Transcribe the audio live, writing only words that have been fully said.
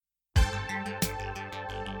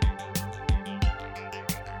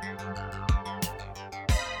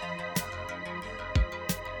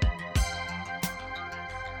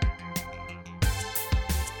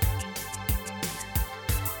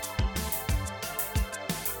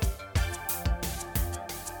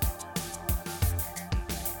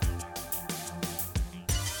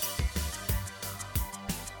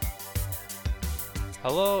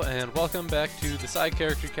Hello and welcome back to the Side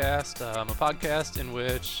Character Cast, a podcast in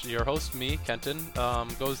which your host, me, Kenton,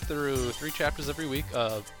 goes through 3 chapters every week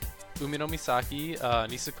of Umi no Misaki,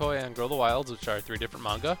 Nisekoi, and Grow the Wilds, which are 3 different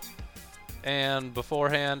manga. And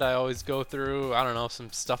beforehand, I always go through,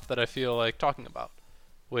 some stuff that I feel like talking about,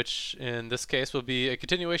 which in this case will be a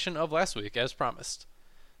continuation of last week, as promised.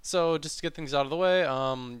 So just to get things out of the way,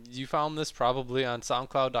 you found this probably on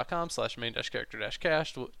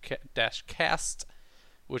soundcloud.com/main-character-cast,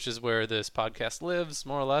 which is where this podcast lives,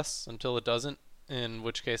 more or less, until it doesn't, in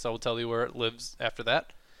which case I will tell you where it lives after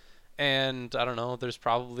that. And, I don't know, there's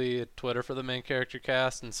probably a Twitter for the main character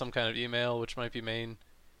cast and some kind of email, which might be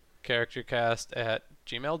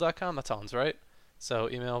maincharactercast@gmail.com. That sounds right. So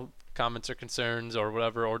email comments or concerns or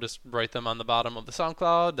whatever, or just write them on the bottom of the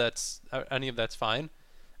SoundCloud. Any of that's fine.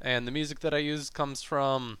 And the music that I use comes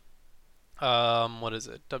from,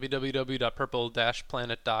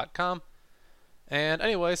 www.purple-planet.com. And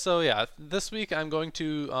anyway, so yeah, this week I'm going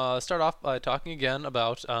to start off by talking again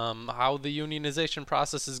about how the unionization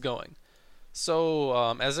process is going.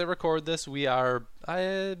 So as I record this, we are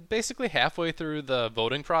basically halfway through the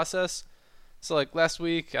voting process. So like last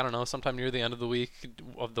week, I don't know, sometime near the end of the week,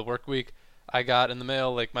 of the work week, I got in the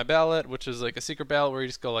mail like my ballot, which is like a secret ballot where you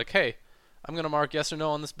just go like, hey, I'm going to mark yes or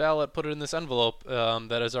no on this ballot, put it in this envelope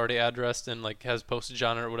that is already addressed and like has postage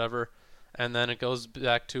on it or whatever. And then it goes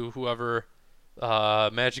back to whoever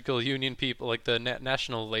magical union people, like the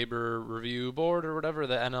National Labor Review Board or whatever,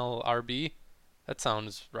 the NLRB. That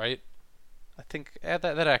sounds right. I think that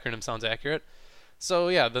acronym sounds accurate. So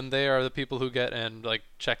yeah, then they are the people who get and like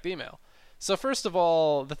check the email. So first of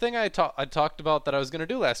all, the thing I talked about that I was going to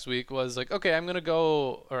do last week was like, okay, I'm going to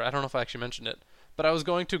go, or I don't know if I actually mentioned it, but I was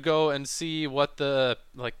going to go and see what the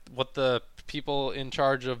people in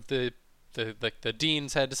charge of the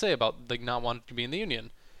deans had to say about like not wanting to be in the union,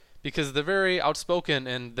 because they're very outspoken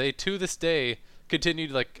and they to this day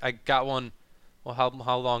continued. Like I got one. Well,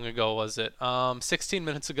 how long ago was it? 16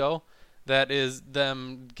 minutes ago. That is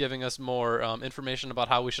them giving us more information about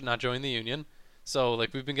how we should not join the union. So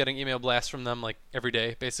like we've been getting email blasts from them like every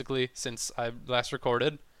day basically since I last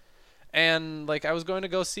recorded. And like I was going to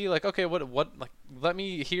go see like, okay, what like let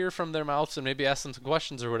me hear from their mouths and maybe ask them some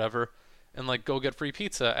questions or whatever, and like go get free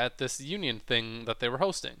pizza at this union thing that they were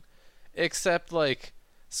hosting. Except like,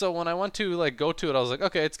 so when I went to like go to it, I was like,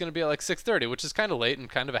 okay, it's gonna be at like 6:30, which is kind of late and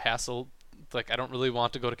kind of a hassle. Like I don't really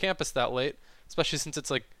want to go to campus that late, especially since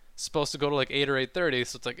it's like supposed to go to like 8 or 8:30.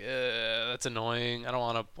 So it's like that's annoying. I don't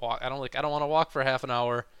want to walk. I don't want to walk for half an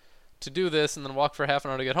hour to do this and then walk for half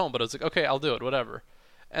an hour to get home. But I was like, okay, I'll do it, whatever.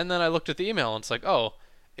 And then I looked at the email and it's like, oh,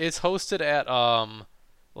 it's hosted at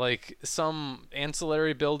like some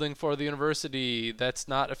ancillary building for the university that's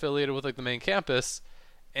not affiliated with like the main campus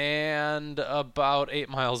and about 8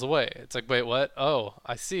 miles away. It's like, wait, what? Oh,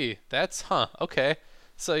 I see. That's okay.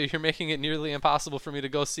 So you're making it nearly impossible for me to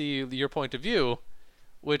go see your point of view,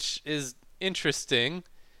 which is interesting.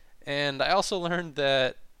 And I also learned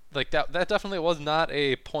that like that definitely was not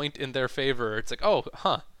a point in their favor. It's like, oh,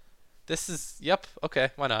 this is, yep,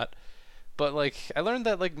 okay, why not? But like I learned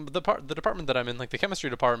that like the department that I'm in, like the chemistry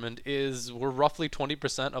department, we're roughly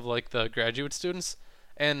 20% of like the graduate students,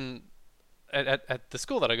 and at the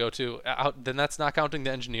school that I go to, then that's not counting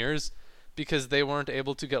the engineers, because they weren't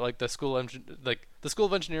able to get like the school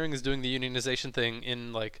of engineering is doing the unionization thing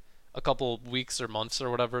in like a couple weeks or months or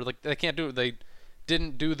whatever. Like they can't do it. They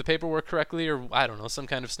didn't do the paperwork correctly, or I don't know, some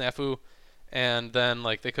kind of snafu, and then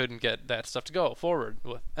like they couldn't get that stuff to go forward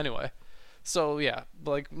with anyway. So yeah,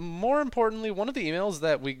 like more importantly, one of the emails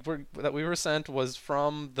that we were sent was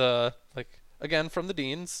from the from the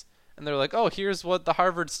deans, and they're like, oh, here's what the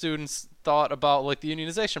Harvard students thought about like the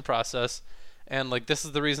unionization process, and like this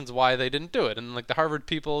is the reasons why they didn't do it. And like the Harvard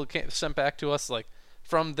people sent back to us like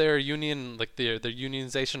from their union, like their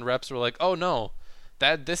unionization reps were like, oh no,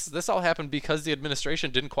 that this all happened because the administration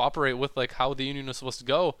didn't cooperate with like how the union was supposed to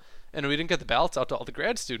go, and we didn't get the ballots out to all the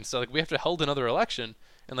grad students. So like we have to hold another election,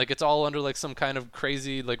 and like it's all under like some kind of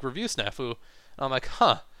crazy like review snafu. And I'm like,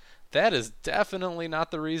 that is definitely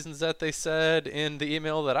not the reasons that they said in the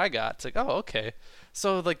email that I got. It's like, oh, okay.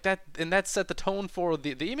 So like that, and that set the tone for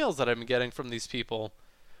the emails that I've been getting from these people,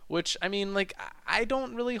 which I mean, like I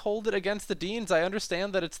don't really hold it against the deans. I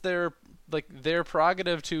understand that it's their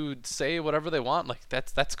prerogative to say whatever they want. Like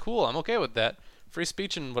that's cool. I'm okay with that. Free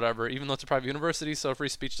speech and whatever, even though it's a private university, so free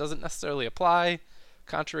speech doesn't necessarily apply,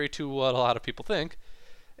 contrary to what a lot of people think.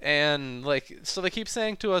 And like, so they keep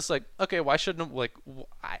saying to us like, okay, why shouldn't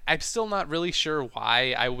I'm still not really sure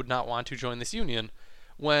why I would not want to join this union,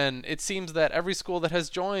 when it seems that every school that has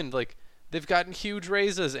joined, like they've gotten huge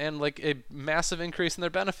raises and like a massive increase in their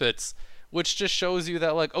benefits, which just shows you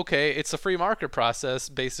that like, okay, it's a free market process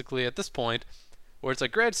basically at this point, where it's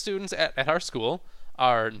like grad students at our school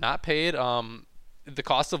are not paid the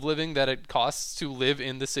cost of living that it costs to live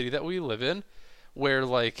in the city that we live in, where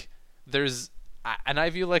like there's and I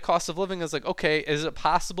view like cost of living as like, okay, is it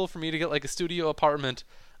possible for me to get like a studio apartment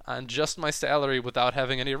on just my salary without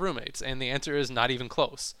having any roommates? And the answer is not even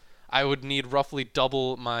close. I would need roughly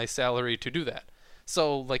double my salary to do that.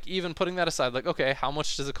 So like even putting that aside, like okay, how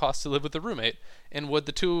much does it cost to live with a roommate? And would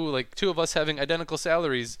the two of us having identical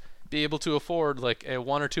salaries be able to afford like a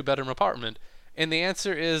one or two bedroom apartment? And the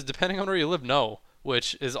answer is, depending on where you live, no,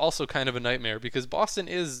 which is also kind of a nightmare because Boston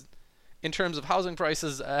is, in terms of housing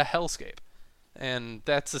prices, a hellscape. And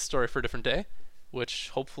that's a story for a different day, which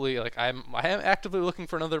hopefully, like I am actively looking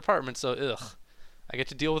for another apartment, so I get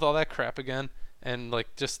to deal with all that crap again, and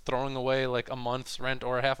like just throwing away like a month's rent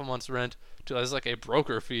or a half a month's rent to as like a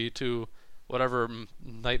broker fee to whatever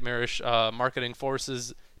nightmarish marketing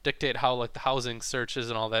forces dictate how like the housing searches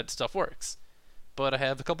and all that stuff works. But I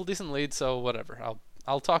have a couple decent leads, so whatever.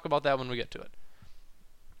 I'll talk about that when we get to it.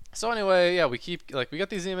 So anyway, yeah, we get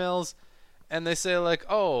these emails, and they say like,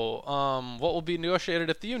 oh, what will be negotiated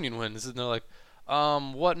if the union wins? And they're like,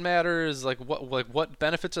 what matters? Like, what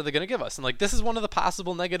benefits are they going to give us? And like, this is one of the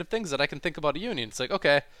possible negative things that I can think about a union. It's like,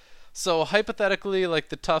 okay, so hypothetically, like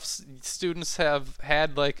the Tufts students have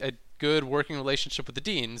had like a good working relationship with the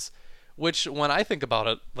deans, which when I think about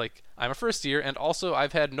it, like I'm a first year, and also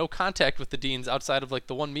I've had no contact with the deans outside of like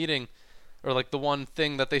the one meeting or like the one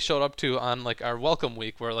thing that they showed up to on like our welcome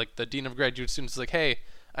week, where like the dean of graduate students is like, hey,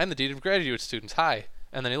 I'm the dean of graduate students, hi,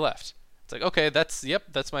 and then he left. It's like, okay,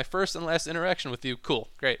 that's my first and last interaction with you. Cool,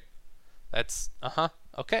 great. That's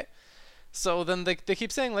okay. So then they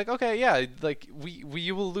keep saying like, okay, yeah, like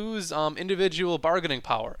we will lose individual bargaining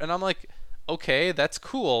power, and I'm like, okay, that's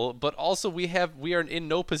cool, but also we are in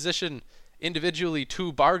no position individually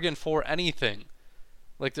to bargain for anything.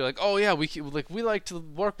 Like they're like, oh yeah, we like to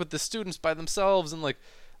work with the students by themselves and like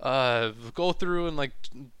go through and like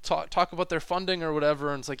talk about their funding or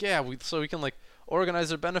whatever, and it's like, yeah, so we can like organize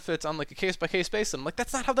their benefits on like a case by case basis. I'm like,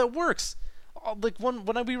 that's not how that works. Like when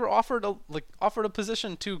we were offered a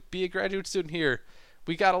position to be a graduate student here,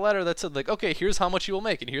 we got a letter that said like, okay, here's how much you will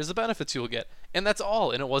make and here's the benefits you will get, and that's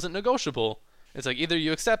all, and it wasn't negotiable. It's like either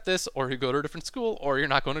you accept this or you go to a different school or you're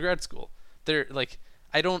not going to grad school. They're like,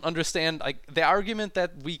 I don't understand like the argument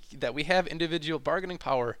that we have individual bargaining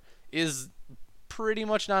power is pretty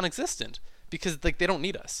much non-existent because like they don't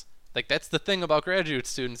need us. Like that's the thing about graduate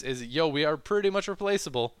students is, yo, we are pretty much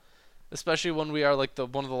replaceable, especially when we are like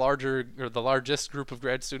one of the larger or the largest group of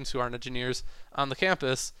grad students who aren't engineers on the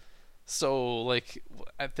campus. So like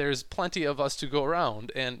there's plenty of us to go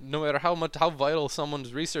around, and no matter how vital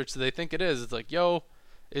someone's research they think it is, it's like, yo,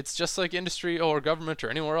 it's just like industry or government or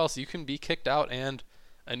anywhere else. You can be kicked out and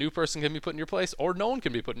a new person can be put in your place, or no one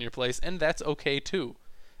can be put in your place, and that's okay too.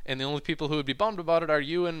 And the only people who would be bummed about it are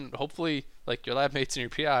you and hopefully like your lab mates and your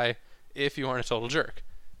PI if you aren't a total jerk,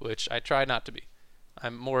 which I try not to be.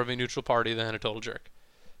 I'm more of a neutral party than a total jerk.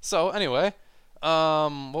 So anyway,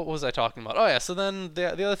 what was I talking about? Oh yeah, so then the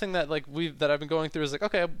other thing that like I've been going through is like,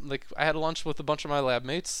 okay, like I had lunch with a bunch of my lab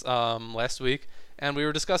mates last week, and we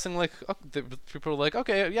were discussing like people were like,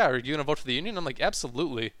 okay, yeah, are you gonna vote for the union? I'm like,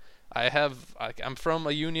 absolutely. I'm from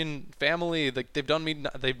a union family. Like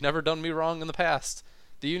they've never done me wrong in the past.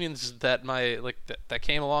 The unions that that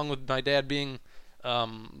came along with my dad being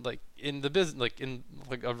like in the business, like in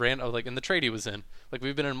like in the trade he was in. Like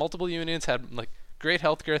we've been in multiple unions, had like great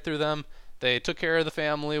healthcare through them. They took care of the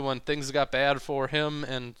family when things got bad for him,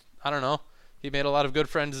 and I don't know, he made a lot of good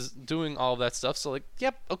friends doing all of that stuff. So like,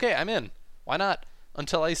 yep, okay, I'm in. Why not?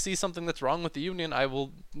 Until I see something that's wrong with the union, I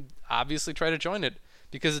will obviously try to join it,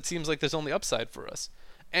 because it seems like there's only upside for us.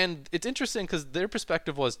 And it's interesting because their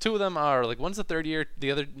perspective was, two of them are like, one's a third year,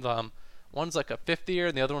 the other one's like a fifth year,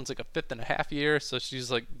 and the other one's like a fifth and a half year. So she's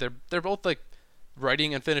like, they're both like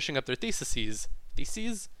writing and finishing up their theses.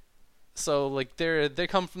 So like they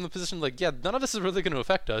come from the position like, yeah, none of this is really going to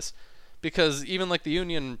affect us, because even like the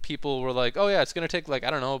union people were like, oh yeah, it's going to take like,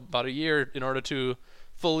 I don't know, about a year in order to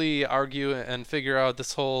fully argue and figure out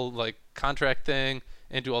this whole like contract thing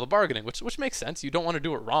and do all the bargaining, which makes sense. You don't want to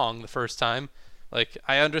do it wrong the first time. Like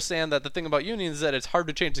I understand that the thing about unions is that it's hard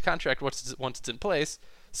to change the contract once it's in place,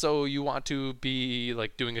 so you want to be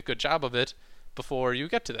like doing a good job of it before you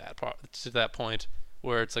get to that point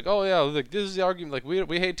where it's like, oh yeah, like this is the argument, like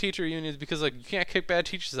we hate teacher unions because like you can't kick bad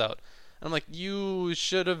teachers out. And I'm like, you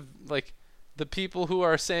should have, like, the people who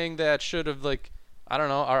are saying that should have, like, I don't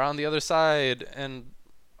know, are on the other side. And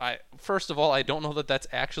first of all, I don't know that that's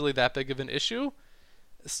actually that big of an issue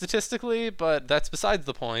statistically, but that's besides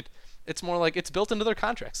the point. It's more like it's built into their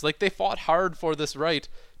contracts. Like they fought hard for this right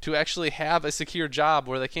to actually have a secure job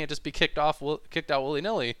where they can't just be kicked out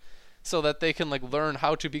willy-nilly, so that they can like learn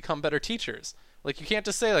how to become better teachers. Like you can't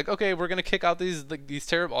just say like, okay, we're gonna kick out these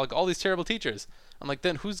terrible like all these terrible teachers. I'm like,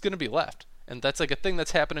 then who's gonna be left? And that's like a thing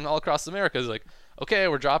that's happening all across America. Is like, okay,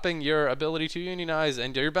 we're dropping your ability to unionize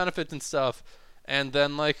and your benefits and stuff. And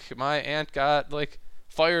then like my aunt got like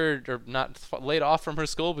fired or not laid off from her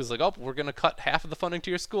school because like, oh, we're gonna cut half of the funding to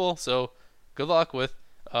your school. So good luck with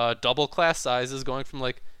double class sizes going from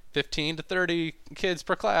like 15 to 30 kids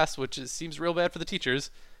per class, which seems real bad for the teachers.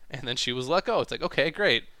 And then she was let go. It's like, okay,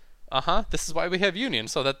 great. This is why we have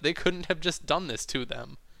unions, so that they couldn't have just done this to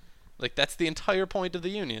them. Like that's the entire point of the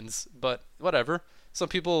unions. But whatever. Some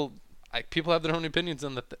people have their own opinions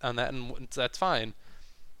on that, and that's fine.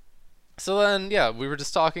 So then, yeah, we were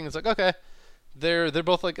just talking. It's like, okay, they're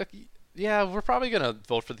both like, yeah, we're probably gonna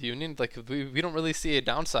vote for the union. Like we don't really see a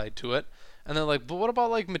downside to it. And they're like, but what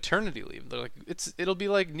about like maternity leave? They're like, it'll be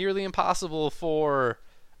like nearly impossible for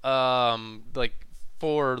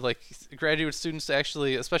graduate students to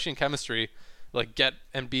actually, especially in chemistry, like get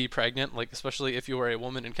and be pregnant, like especially if you are a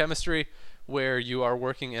woman in chemistry, where you are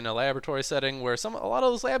working in a laboratory setting where a lot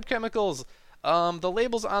of those lab chemicals, the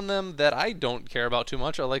labels on them that I don't care about too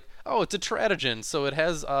much are like, oh, it's a teratogen, so it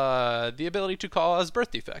has the ability to cause birth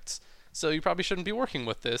defects. So you probably shouldn't be working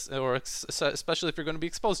with this, or especially if you're going to be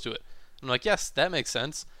exposed to it. I'm like, yes, that makes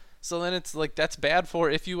sense. So then it's like that's bad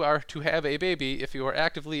for if you are to have a baby, if you are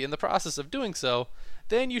actively in the process of doing so,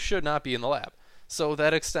 then you should not be in the lab. So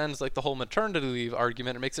that extends like the whole maternity leave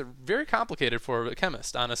argument. It makes it very complicated for a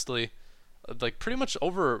chemist, honestly. Like pretty much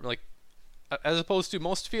over like as opposed to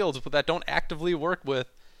most fields that don't actively work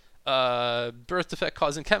with birth defect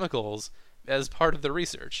causing chemicals as part of their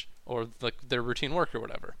research or like their routine work or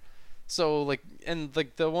whatever. So like and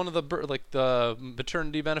like the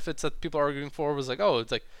maternity benefits that people are arguing for was like, oh,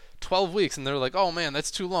 it's like 12 weeks, and they're like, oh man,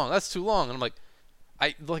 that's too long, and I'm like,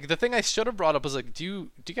 the thing I should have brought up was like, do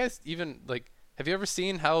you guys even like, have you ever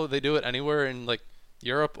seen how they do it anywhere in like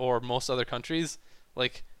Europe or most other countries?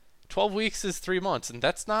 Like 12 weeks is 3 months, and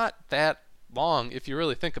that's not that long if you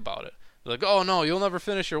really think about it. They're like, oh no, you'll never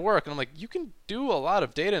finish your work, and I'm like, you can do a lot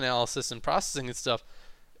of data analysis and processing and stuff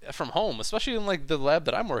from home, especially in like the lab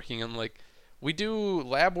that I'm working in. Like we do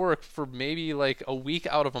lab work for maybe like a week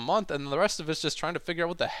out of a month, and the rest of it's just trying to figure out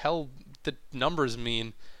what the hell the numbers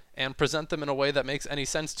mean and present them in a way that makes any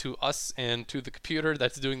sense to us and to the computer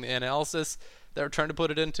that's doing the analysis that we're trying to put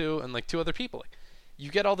it into, and like to other people. Like you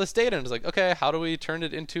get all this data and it's like, okay, how do we turn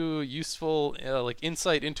it into useful like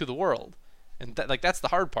insight into the world? And that's the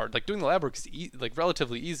hard part. Like doing the lab work is like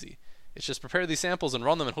relatively easy. It's just prepare these samples and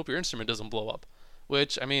run them and hope your instrument doesn't blow up.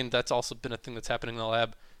 Which, I mean, that's also been a thing that's happening in the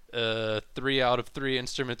lab. 3 out of 3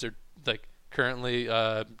 instruments are like currently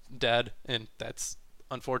dead, and that's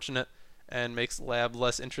unfortunate and makes lab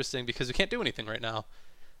less interesting because we can't do anything right now.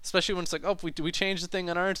 Especially when it's like, oh, we changed the thing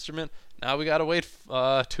on our instrument. Now we gotta wait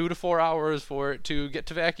 2 to 4 hours for it to get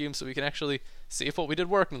to vacuum so we can actually see if what we did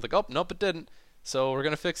worked. And it's like, oh, nope, it didn't. So we're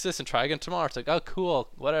gonna fix this and try again tomorrow. It's like, oh, cool,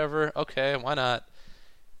 whatever, okay, why not?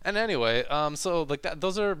 And anyway, so like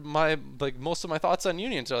those are my like most of my thoughts on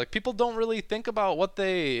unions. Are like people don't really think about what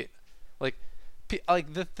they like.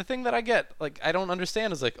 The thing that I get like I don't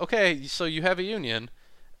understand is like, okay, so you have a union,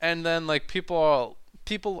 and then like people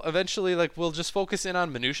eventually like will just focus in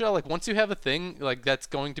on minutia. Like once you have a thing like that's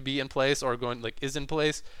going to be in place or going like is in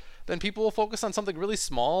place, then people will focus on something really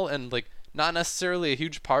small and like not necessarily a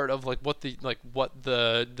huge part of like what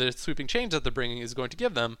the sweeping change that they're bringing is going to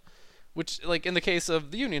give them. Which, like, in the case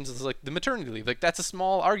of the unions, is like the maternity leave. Like, that's a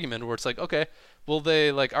small argument where it's like, okay, will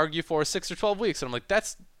they, like, argue for 6 or 12 weeks? And I'm like,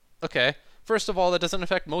 that's, okay. First of all, that doesn't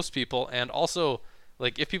affect most people. And also,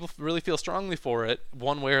 like, if people really feel strongly for it,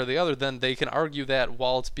 one way or the other, then they can argue that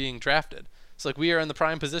while it's being drafted. So, like, we are in the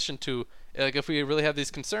prime position to, like, if we really have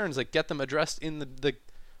these concerns, like, get them addressed in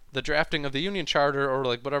the drafting of the union charter or,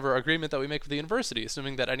 like, whatever agreement that we make with the university,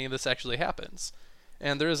 assuming that any of this actually happens.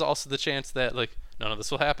 And there is also the chance that, like, none of this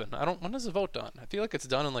will happen. When is the vote done? I feel like it's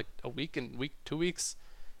done in, like, a week, 2 weeks.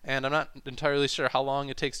 And I'm not entirely sure how long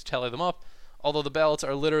it takes to tally them up. Although the ballots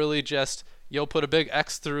are literally just, you'll put a big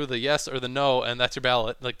X through the yes or the no, and that's your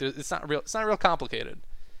ballot. Like, it's not real complicated.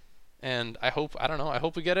 And I hope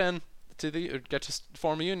we get to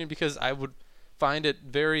form a union, because I would find it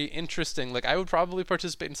very interesting. Like, I would probably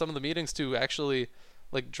participate in some of the meetings to actually,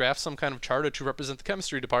 like, draft some kind of charter to represent the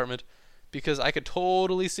chemistry department, because I could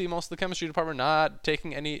totally see most of the chemistry department not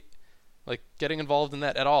taking any, like, getting involved in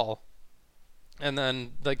that at all. And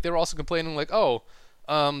then, like, they were also complaining, like, oh,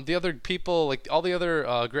 the other people, like, all the other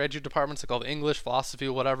graduate departments, like all the English, philosophy,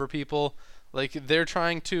 whatever people, Like they're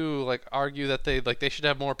trying to like argue that they should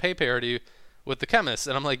have more pay parity with the chemists,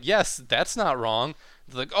 and I'm like, yes, that's not wrong.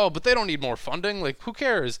 They're like, oh, but they don't need more funding. Like, who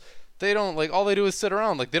cares? They don't like all they do is sit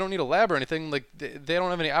around. Like, they don't need a lab or anything. Like, they don't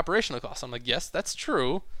have any operational costs. I'm like, yes, that's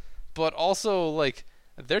true, but also like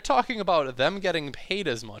they're talking about them getting paid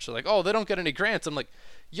as much. They're like, oh, they don't get any grants. I'm like,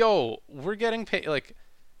 yo, we're getting paid. Like,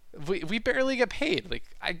 we barely get paid. Like,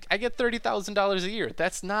 I get $30,000 a year.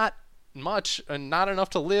 That's not much and not enough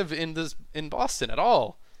to live in Boston at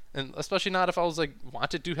all. And especially not if I was like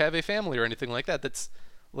wanted to have a family or anything like that. That's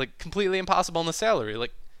like completely impossible in the salary.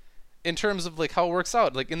 Like in terms of like how it works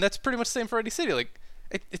out. Like, and that's pretty much the same for any city. Like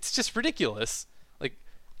it's just ridiculous. Like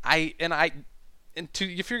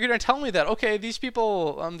if you're gonna tell me that, okay, these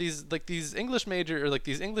people these English major or like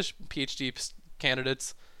these English PhD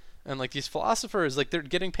candidates and like these philosophers, like they're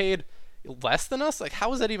getting paid less than us. Like,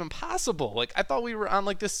 how is that even possible? Like, I thought we were on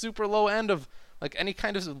like this super low end of like any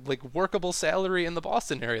kind of like workable salary in the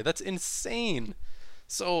Boston area. That's insane.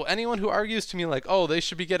 So anyone who argues to me like, oh, they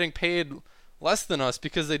should be getting paid less than us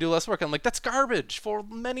because they do less work, I'm like, that's garbage for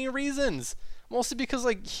many reasons. Mostly because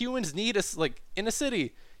like humans need us, like in a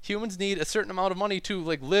city, humans need a certain amount of money to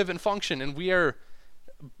like live and function, and we are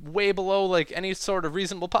way below like any sort of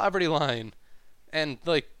reasonable poverty line. And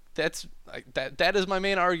like that's like that is my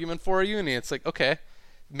main argument for a union. It's like, okay,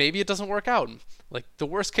 maybe it doesn't work out. Like the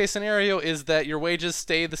worst case scenario is that your wages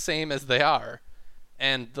stay the same as they are.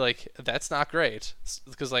 And like that's not great,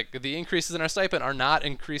 because like the increases in our stipend are not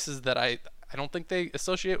increases that I don't think they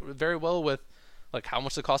associate very well with like how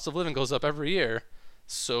much the cost of living goes up every year.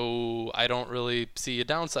 So I don't really see a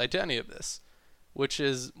downside to any of this, which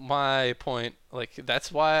is my point. Like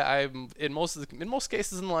that's why I'm in most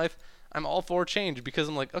cases in life I'm all for change, because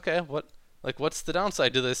I'm like, okay, what's the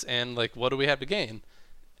downside to this, and like what do we have to gain?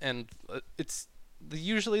 And it's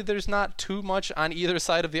usually there's not too much on either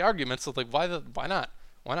side of the argument. So like why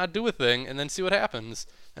not do a thing and then see what happens?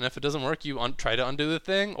 And if it doesn't work, you try to undo the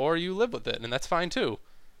thing, or you live with it, and that's fine too.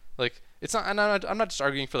 Like it's not. I'm not just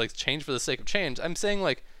arguing for like change for the sake of change. I'm saying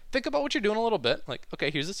like think about what you're doing a little bit. Like,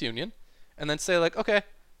 okay, here's this union, and then say like, okay,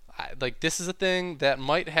 like this is a thing that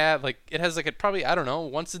might have like it has like it probably, I don't know,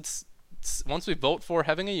 once we vote for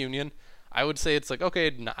having a union, I would say it's like,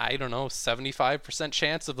 okay, I don't know, 75%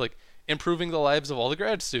 chance of like improving the lives of all the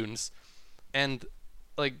grad students, and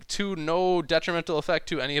like to no detrimental effect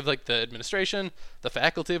to any of like the administration. The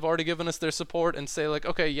faculty have already given us their support and say like,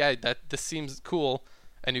 okay, yeah, this seems cool,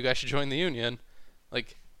 and you guys should join the union.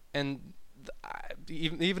 Like, and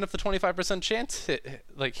even if the 25% chance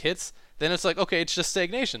hits, then it's like, okay, it's just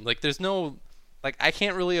stagnation. Like there's no, like I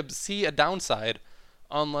can't really see a downside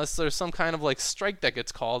unless there's some kind of like strike that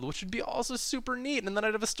gets called, which would be also super neat, and then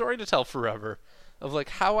I'd have a story to tell forever of like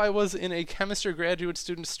how I was in a chemistry graduate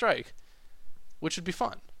student strike, which would be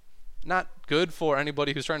fun. Not good for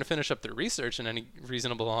anybody who's trying to finish up their research in any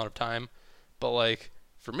reasonable amount of time, but like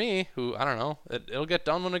for me, who, I don't know, it'll get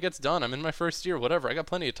done when it gets done. I'm in my first year, whatever. I got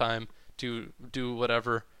plenty of time to do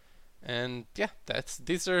whatever. And yeah,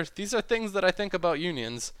 these are things that I think about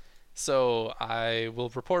unions. So I will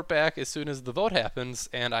report back as soon as the vote happens,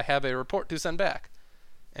 and I have a report to send back.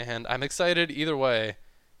 And I'm excited either way.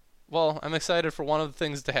 Well, I'm excited for one of the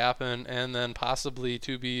things to happen, and then possibly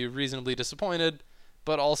to be reasonably disappointed,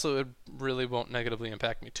 but also it really won't negatively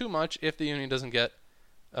impact me too much if the union doesn't get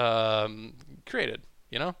created,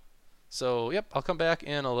 you know? So, yep, I'll come back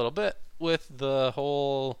in a little bit with the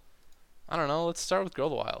whole, I don't know, let's start with Grow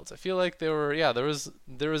the Wilds. I feel like there was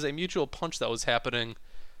a mutual punch that was happening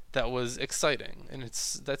that was exciting, and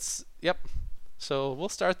yep. So we'll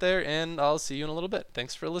start there, and I'll see you in a little bit.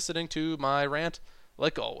 Thanks for listening to my rant,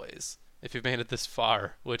 like always, if you've made it this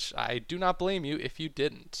far, which I do not blame you if you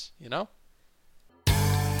didn't, you know?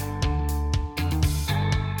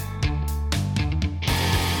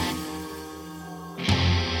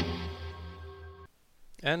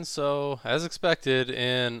 And so, as expected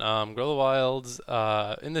in Grow the Wilds,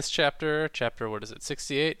 in this chapter, what is it,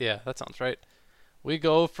 68? Yeah, that sounds right. We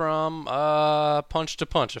go from punch to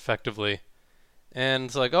punch, effectively. And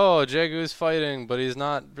it's like, oh, Jagu's fighting, but he's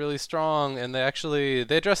not really strong. And they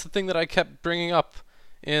address the thing that I kept bringing up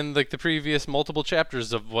in like the previous multiple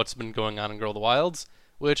chapters of what's been going on in Grow the Wilds,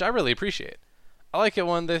 which I really appreciate. I like it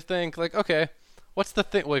when they think like, okay, what's the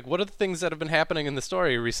thing? Like, what are the things that have been happening in the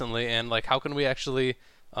story recently, and like, how can we actually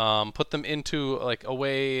put them into like a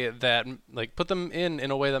way that like put them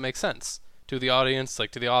in a way that makes sense to the audience,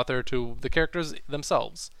 like to the author, to the characters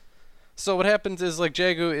themselves. So what happens is like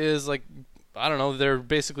Jagu is like, I don't know, they're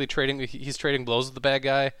basically he's trading blows with the bad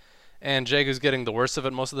guy, and Jagu's getting the worst of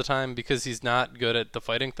it most of the time because he's not good at the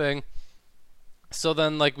fighting thing. So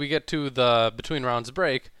then like we get to the between rounds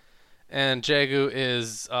break, and Jagu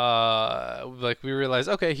is like we realize,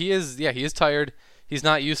 okay, he is tired. He's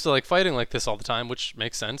not used to like fighting like this all the time, which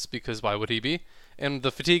makes sense because why would he be? And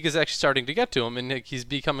the fatigue is actually starting to get to him, and like, he's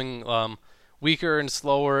becoming weaker and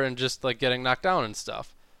slower and just like getting knocked down and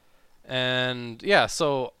stuff. And yeah,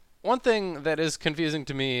 so one thing that is confusing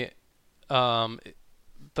to me, um,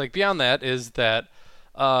 like beyond that, is that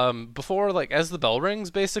before like as the bell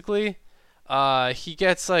rings, basically, he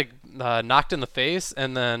gets like knocked in the face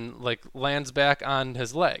and then like lands back on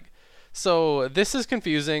his leg. So this is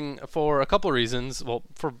confusing for a couple reasons. Well,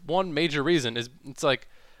 for one major reason is it's like,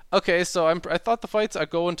 okay, so I thought the fights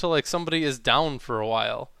go until like somebody is down for a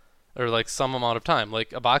while, or like some amount of time,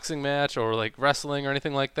 like a boxing match or like wrestling or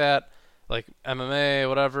anything like that, like MMA,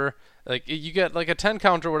 whatever. Like you get like a 10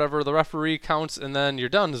 count or whatever, the referee counts and then you're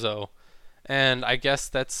done, so. And I guess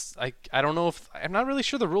that's I don't know if I'm not really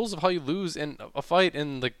sure the rules of how you lose in a fight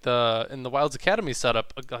in like the Wilds Academy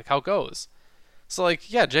setup, like how it goes. So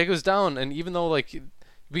like yeah, Jay goes down, and even though like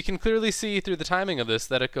we can clearly see through the timing of this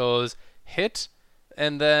that it goes hit,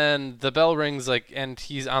 and then the bell rings like and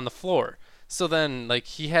he's on the floor. So then like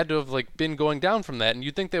he had to have like been going down from that, and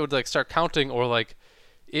you'd think they would like start counting, or like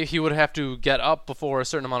he would have to get up before a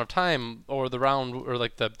certain amount of time, or the round or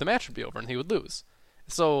like the match would be over and he would lose.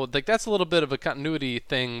 So like that's a little bit of a continuity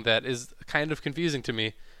thing that is kind of confusing to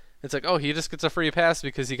me. It's like, oh, he just gets a free pass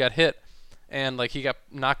because he got hit and like he got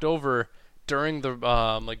knocked over during the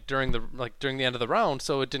during the end of the round,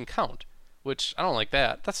 so it didn't count. Which I don't like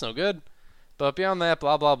that. That's no good. But beyond that,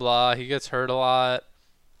 blah blah blah, he gets hurt a lot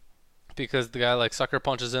because the guy like sucker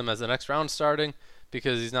punches him as the next round starting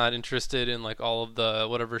because he's not interested in like all of the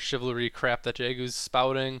whatever chivalry crap that Jagu's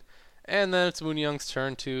spouting. And then it's Moon Young's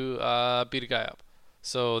turn to beat a guy up.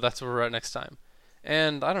 So that's where we're at next time.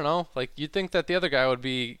 And I don't know, like you'd think that the other guy would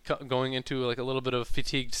be going into like a little bit of a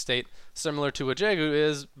fatigued state similar to what Jagu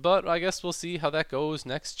is, but I guess we'll see how that goes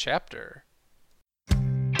next chapter.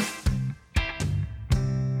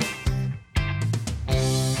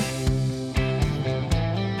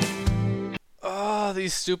 Oh,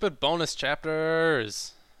 these stupid bonus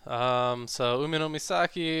chapters. So Umi no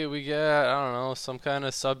Misaki, we get, I don't know, some kind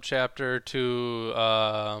of sub-chapter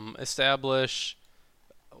to establish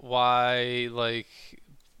why like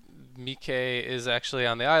Mike is actually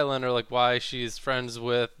on the island, or like why she's friends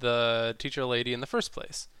with the teacher lady in the first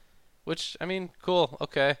place. Which, I mean, cool,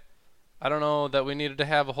 okay. I don't know that we needed to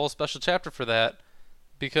have a whole special chapter for that,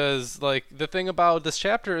 because like the thing about this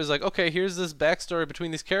chapter is like, okay, here's this backstory between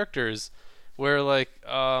these characters where like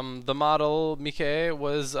the model Mike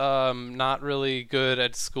was not really good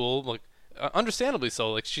at school, like understandably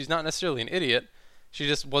so. Like she's not necessarily an idiot. She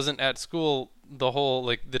just wasn't at school the whole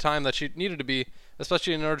like the time that she needed to be,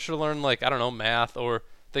 especially in order to learn like I don't know, math or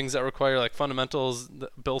things that require like fundamentals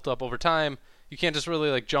built up over time. You can't just really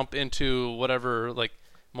like jump into whatever like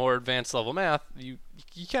more advanced level math. You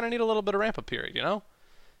kind of need a little bit of ramp up period, you know?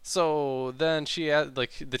 So then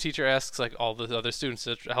like the teacher asks like all the other students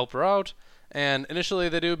to help her out, and initially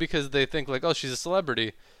they do because they think like, oh, she's a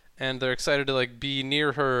celebrity and they're excited to like be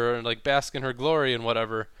near her and like bask in her glory and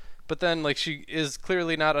whatever. But then like she is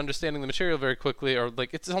clearly not understanding the material very quickly, or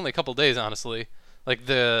like it's only a couple days honestly. Like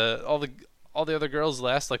all the other girls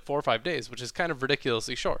last like 4 or 5 days, which is kind of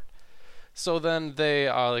ridiculously short. So then they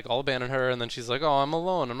like all abandon her, and then she's like, "Oh, I'm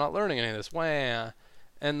alone. I'm not learning any of this." Wah.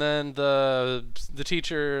 And then the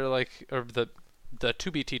teacher like or the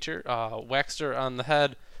to be teacher whacks her on the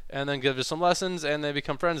head and then gives her some lessons, and they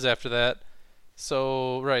become friends after that.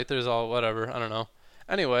 So right, there's all whatever, I don't know.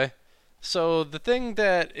 Anyway, so the thing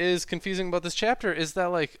that is confusing about this chapter is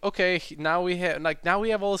that like, okay, now we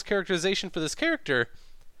have all this characterization for this character,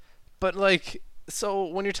 but like, so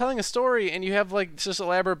when you're telling a story and you have like this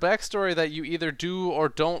elaborate backstory that you either do or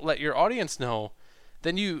don't let your audience know,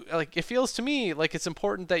 then you like it feels to me like it's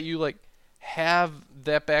important that you like have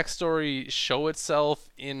that backstory show itself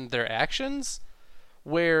in their actions,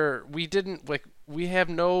 where we didn't like we have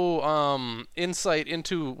no insight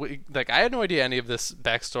into like I had no idea any of this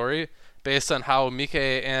backstory based on how Mike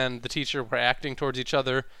and the teacher were acting towards each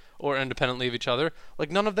other or independently of each other.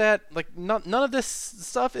 Like none of that, like none of this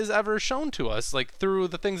stuff is ever shown to us like through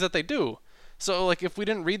the things that they do. So like if we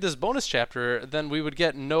didn't read this bonus chapter, then we would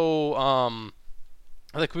get no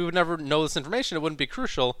like we would never know this information. It wouldn't be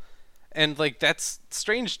crucial. And like that's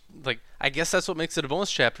strange. Like I guess that's what makes it a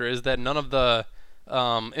bonus chapter, is that none of the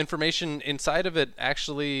information inside of it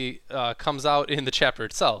actually comes out in the chapter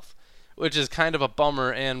itself, which is kind of a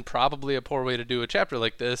bummer and probably a poor way to do a chapter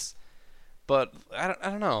like this. But I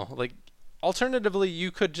don't know. Like alternatively,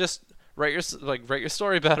 you could just write your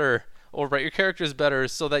story better or write your characters better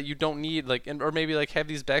so that you don't need like or maybe like have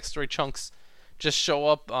these backstory chunks just show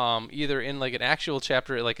up either in like an actual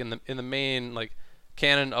chapter, like in the main like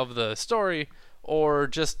canon of the story, or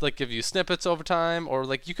just like give you snippets over time, or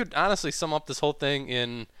like you could honestly sum up this whole thing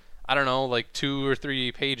in, I don't know, like 2 or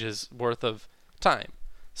 3 pages worth of time.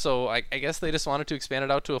 So I guess they just wanted to expand it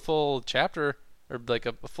out to a full chapter, or like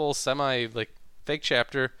a full semi like fake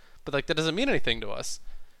chapter, but like that doesn't mean anything to us.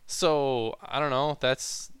 So I don't know.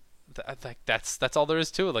 That's all there is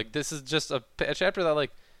to it. Like this is just a chapter that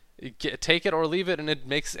like take it or leave it, and it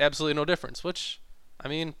makes absolutely no difference. Which, I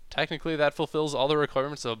mean, technically that fulfills all the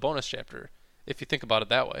requirements of a bonus chapter, if you think about it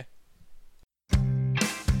that way.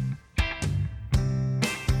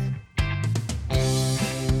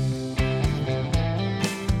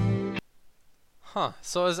 Huh.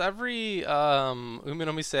 So has every Umi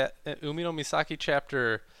no Misaki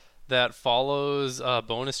chapter that follows a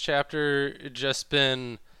bonus chapter just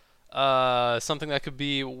been something that could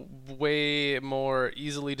be way more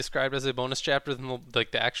easily described as a bonus chapter than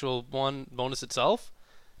like the actual one bonus itself?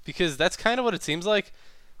 Because that's kind of what it seems like.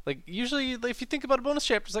 Like usually, like, if you think about a bonus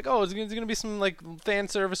chapter, it's like, oh, it's gonna be some like fan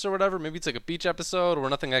service or whatever. Maybe it's like a beach episode where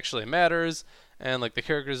nothing actually matters, and like the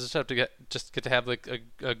characters just have to get to have like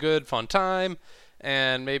a good fun time,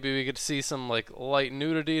 and maybe we get to see some like light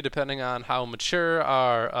nudity depending on how mature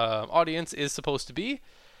our audience is supposed to be.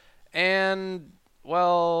 And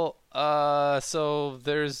well, so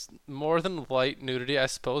there's more than light nudity, I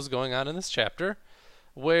suppose, going on in this chapter,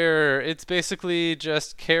 where it's basically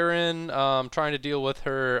just Karen trying to deal with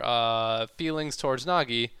her feelings towards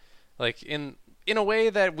Nagi, like in a way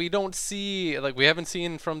that we don't see, like we haven't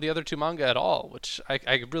seen from the other two manga at all, which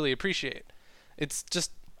I really appreciate. It's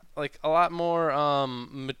just like a lot more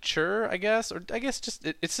mature, I guess, or I guess just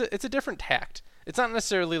it's a different tact. It's not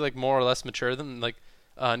necessarily like more or less mature than like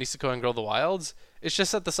Nisekoi and Girl of the Wilds. It's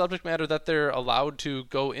just that the subject matter that they're allowed to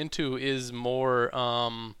go into is more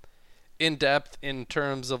in depth in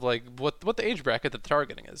terms of like what the age bracket that they're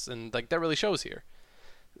targeting is, and like that really shows here.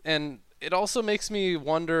 And it also makes me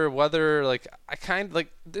wonder whether like I kind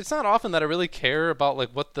like it's not often that I really care about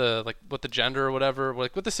like what the gender or whatever,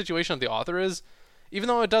 like what the situation of the author is, even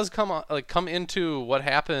though it does come into what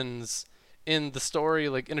happens in the story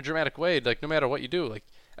like in a dramatic way. Like no matter what you do, like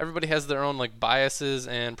everybody has their own like biases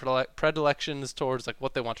and predilections towards like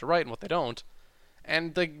what they want to write and what they don't,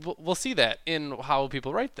 and like we'll see that in how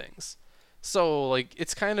people write things. So like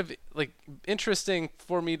it's kind of like interesting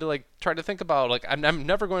for me to like try to think about like I'm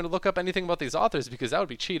never going to look up anything about these authors because that would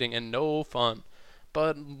be cheating and no fun.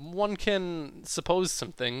 But one can suppose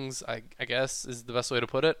some things, I guess is the best way to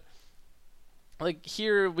put it. Like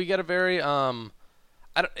here we get a very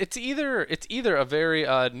it's either a very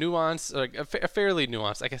nuanced, like a fairly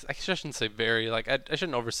nuanced. I guess I shouldn't say very. Like I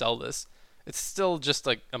shouldn't oversell this. It's still just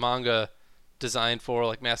like a manga designed for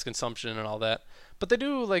like mass consumption and all that. But they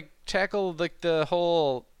do like tackle like the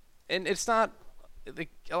whole, and it's not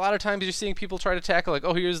like a lot of times you're seeing people try to tackle like,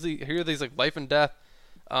 oh, here are these like life and death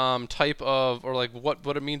type of, or like what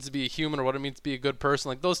it means to be a human or what it means to be a good person,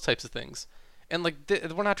 like those types of things. And like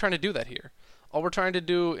we're not trying to do that here. All we're trying to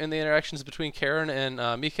do in the interactions between Karen and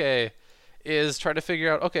Mike is try to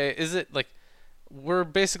figure out, okay, is it like we're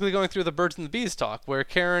basically going through the birds and the bees talk, where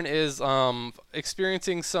Karen is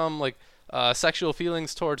experiencing some like sexual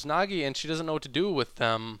feelings towards Nagi, and she doesn't know what to do with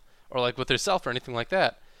them or like with herself or anything like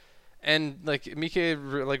that. And like Mike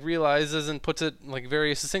like realizes and puts it like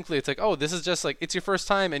very succinctly. It's like, oh, this is just like it's your first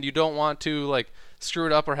time, and you don't want to like screw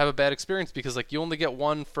it up or have a bad experience because like you only get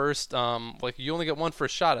one first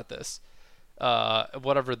shot at this.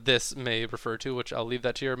 Whatever this may refer to, which I'll leave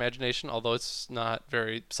that to your imagination, although it's not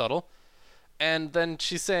very subtle. And then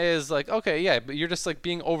she says like, okay, yeah, but you're just like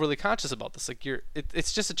being overly conscious about this. Like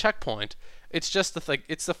it's just a checkpoint. It's just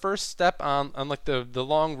it's the first step on like the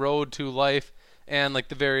long road to life and like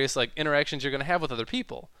the various like interactions you're gonna have with other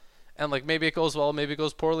people. And like maybe it goes well, maybe it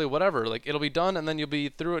goes poorly, whatever. Like it'll be done, and then you'll be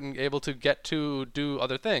through it and able to get to do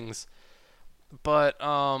other things. But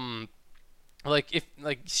like if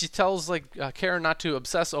like she tells like Karen not to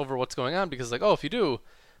obsess over what's going on because like, oh, if you do,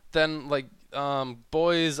 then like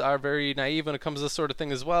boys are very naive when it comes to this sort of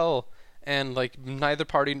thing as well, and like neither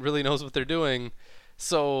party really knows what they're doing.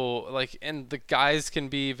 So like, and the guys can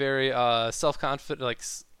be very self-confident,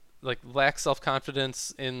 like lack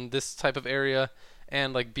self-confidence in this type of area,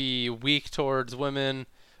 and like be weak towards women,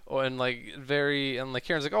 and like very, and like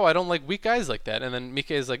Karen's like, oh, I don't like weak guys like that, and then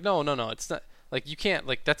Mike is like, no, it's not, like you can't,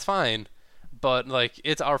 like that's fine, but like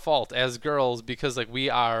it's our fault as girls because like we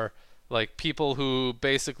are like people who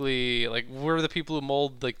basically like we're the people who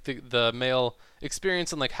mold like the male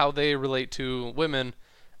experience and like how they relate to women,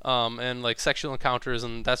 and like sexual encounters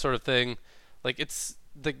and that sort of thing. Like it's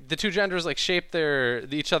the two genders like shape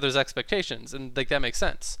each other's expectations, and like that makes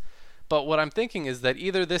sense. But what I'm thinking is that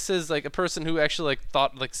either this is like a person who actually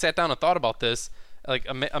sat down and thought about this, like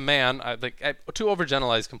a man, to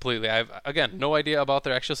overgeneralize completely. I've again no idea about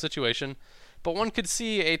their actual situation, but one could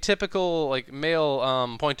see a typical like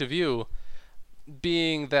male point of view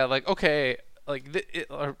being that like okay,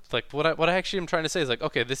 or like what I actually am trying to say is like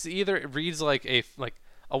okay, this either it reads like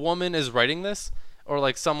a woman is writing this, or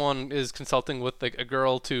like someone is consulting with like a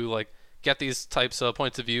girl to like get these types of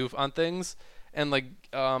points of view on things, and like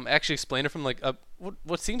actually explain it from like a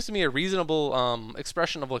what seems to me a reasonable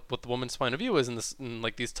expression of like what the woman's point of view is in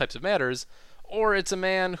like these types of matters, or it's a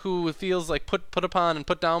man who feels like put upon and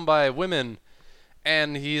put down by women,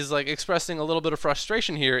 and he's like expressing a little bit of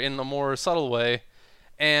frustration here in a more subtle way,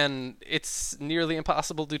 and it's nearly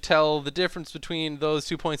impossible to tell the difference between those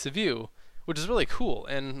two points of view, which is really cool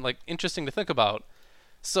and like interesting to think about.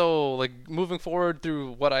 So, like, moving forward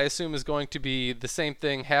through what I assume is going to be the same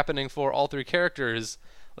thing happening for all three characters,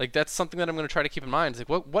 like, that's something that I'm going to try to keep in mind. It's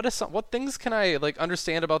like, what things can I, like,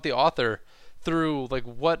 understand about the author through, like,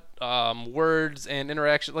 what words and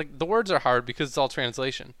interaction. Like, the words are hard because it's all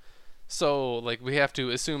translation. So, like, we have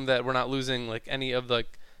to assume that we're not losing, like, any of,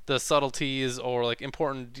 like, the subtleties or, like,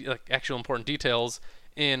 important, like, actual important details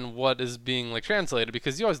in what is being, like, translated,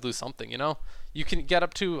 because you always lose something, you know? You can get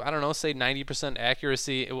up to, I don't know, say 90%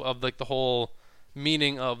 accuracy of like the whole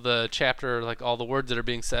meaning of the chapter, like all the words that are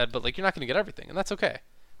being said, but like you're not going to get everything, and that's okay.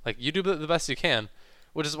 Like you do the best you can,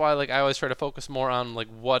 which is why like I always try to focus more on like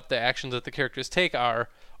what the actions that the characters take are,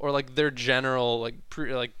 or like their general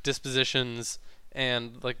like dispositions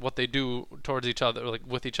and like what they do towards each other, like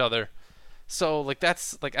with each other. So like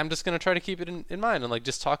that's like I'm just going to try to keep it in mind and like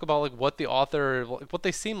just talk about like what the author, like, what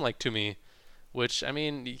they seem like to me. Which I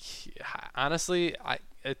mean, honestly,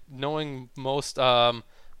 knowing most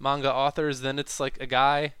manga authors, then it's like a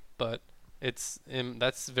guy, but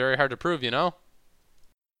that's very hard to prove, you know.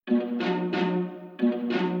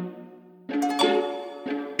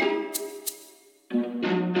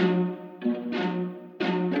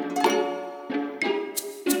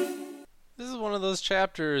 This is one of those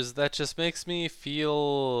chapters that just makes me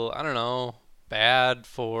feel, I don't know, bad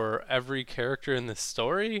for every character in this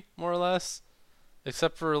story, more or less.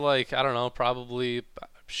 Except for like I don't know, probably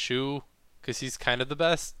Shu, because he's kind of the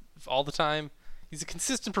best all the time. He's a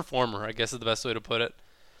consistent performer, I guess is the best way to put it.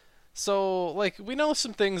 So like we know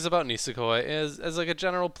some things about Nisekoi as like a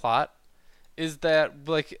general plot is that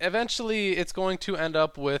like eventually it's going to end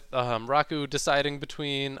up with Raku deciding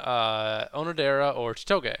between Onodera or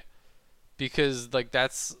Chitoge, because like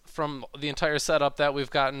that's from the entire setup that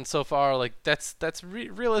we've gotten so far. Like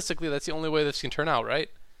realistically that's the only way this can turn out,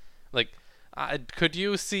 right? Like could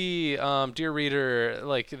you see, dear reader,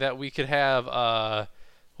 like that we could have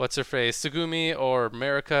what's her face, Sugumi or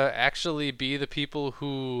Marika actually be the people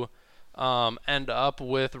who end up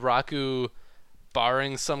with Raku,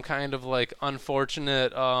 barring some kind of like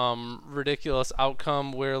unfortunate, ridiculous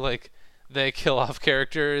outcome where like they kill off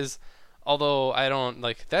characters? Although I don't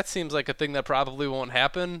like that seems like a thing that probably won't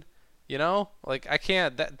happen. You know, like I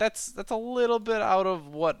can't. That's a little bit out of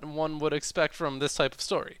what one would expect from this type of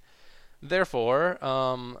story. Therefore,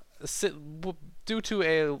 due to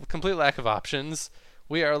a complete lack of options,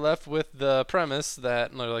 we are left with the premise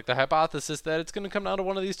that, or like the hypothesis that it's going to come down to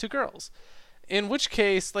one of these two girls. In which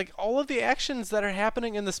case, like all of the actions that are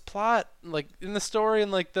happening in this plot, like in the story,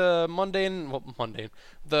 and like the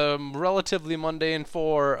the relatively mundane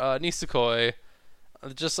for Nisekoi,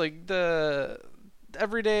 just like the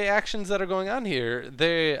everyday actions that are going on here,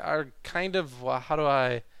 they are kind of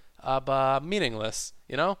meaningless,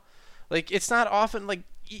 you know? Like it's not often like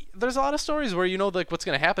there's a lot of stories where you know like what's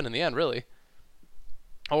going to happen in the end, really,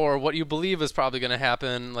 or what you believe is probably going to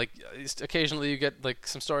happen. Like occasionally you get like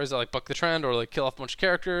some stories that like buck the trend, or like kill off a bunch of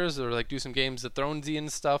characters, or like do some Games of Thronesy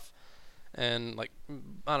and stuff, and like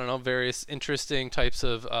I don't know, various interesting types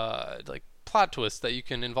of like plot twists that you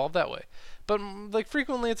can involve that way. But like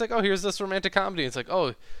frequently it's like, oh, here's this romantic comedy. It's like,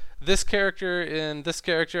 oh, this character and this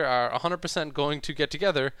character are 100% going to get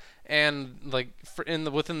together, and like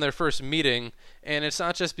within their first meeting, and it's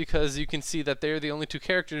not just because you can see that they're the only two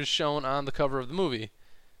characters shown on the cover of the movie.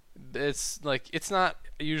 It's like it's not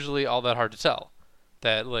usually all that hard to tell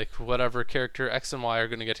that like whatever character X and Y are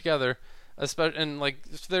going to get together. Especially, and like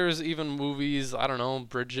there's even movies, I don't know,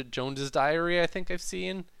 Bridget Jones's Diary, I think I've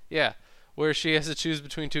seen, yeah, where she has to choose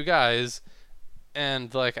between two guys,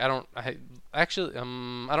 and like I don't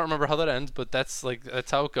remember how that ends, but that's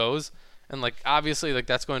how it goes. And like obviously like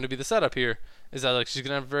that's going to be the setup here, is that like she's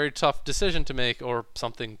gonna have a very tough decision to make or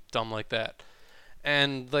something dumb like that.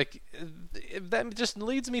 And like that just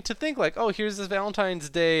leads me to think like, oh, here's this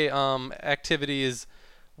Valentine's Day activities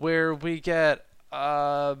where we get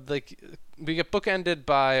bookended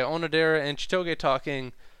by Onodera and Chitoge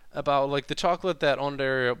talking about like the chocolate that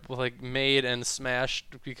Onodera like made and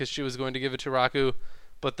smashed because she was going to give it to Raku,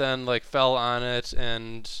 but then like fell on it,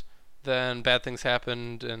 and then bad things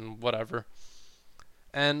happened and whatever.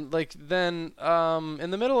 And like then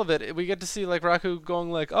in the middle of it we get to see like Raku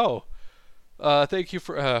going like, oh, thank you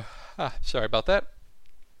for sorry about that.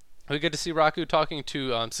 We get to see Raku talking to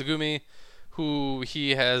Tsugumi, who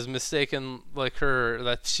he has mistaken like her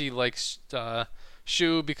that she likes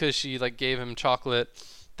Shu because she like gave him chocolate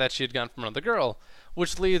that she had gotten from another girl,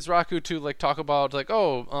 which leads Raku to like talk about like,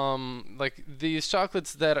 oh, like these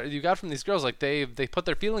chocolates that you got from these girls, like they put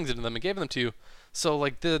their feelings into them and gave them to you, so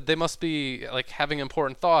like they must be like having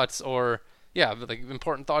important thoughts, or yeah, like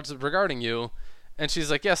important thoughts regarding you. And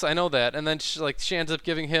she's like, yes, I know that. And then she ends up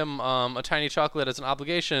giving him a tiny chocolate as an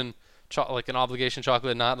obligation, like an obligation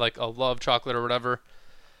chocolate, not like a love chocolate or whatever.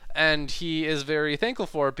 And he is very thankful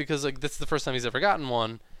for it because like this is the first time he's ever gotten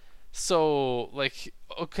one. So like,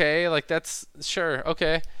 okay, like that's sure,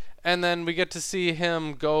 okay. And then we get to see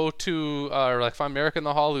him go to like find Merrick in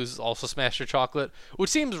the hall, who's also smashed her chocolate,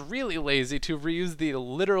 which seems really lazy to reuse the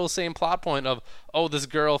literal same plot point of, oh, this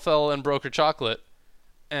girl fell and broke her chocolate,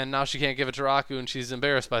 and now she can't give it to Raku, and she's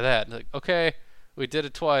embarrassed by that. Like, okay, we did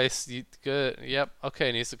it twice. Good. Yep.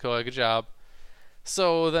 Okay, Nisekoi, good job.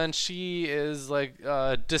 So then she is like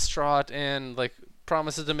distraught and like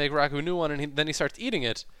promises to make Raku a new one, and then he starts eating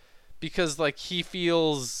it because like he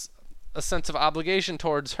feels a sense of obligation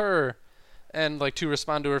towards her and like to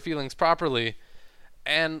respond to her feelings properly.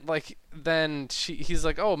 And like then he's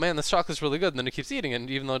like, oh man, this chocolate's really good, and then he keeps eating it, and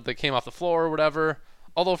even though they came off the floor or whatever.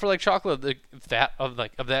 Although for like chocolate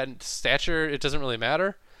of that stature, it doesn't really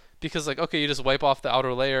matter because like, okay, you just wipe off the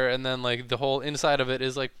outer layer and then like the whole inside of it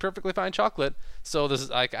is like perfectly fine chocolate. So this is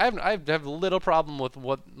like I have little problem with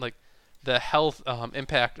what like the health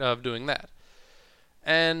impact of doing that.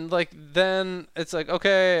 And like then it's like,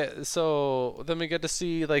 okay, so then we get to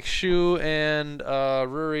see like Shu and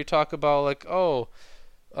Ruri talk about like, oh,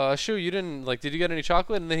 Shu, you didn't like, did you get any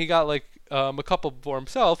chocolate? And then he got like a couple for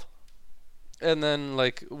himself. And then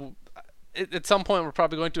like at some point we're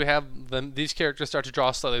probably going to have these characters start to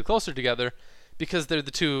draw slightly closer together because they're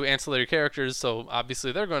the two ancillary characters, so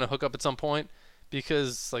obviously they're going to hook up at some point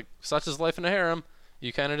because like such is life in a harem,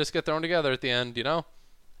 you kind of just get thrown together at the end, you know.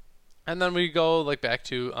 And then we go like back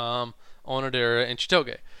to Onodera and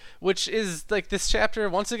Chitoge, which is like this chapter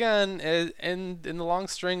once again in the long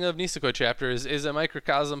string of Nisekoi chapters is a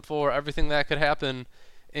microcosm for everything that could happen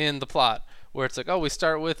in the plot, where it's like, oh, we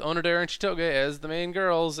start with Onodera and Chitoge as the main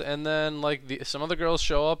girls, and then like some other girls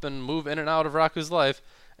show up and move in and out of Raku's life,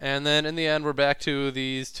 and then in the end we're back to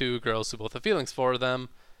these two girls who both have feelings for them.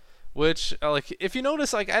 Which like if you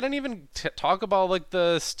notice, like I didn't even talk about like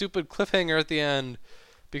the stupid cliffhanger at the end,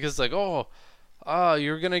 because like, oh,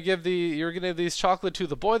 you're gonna give these chocolate to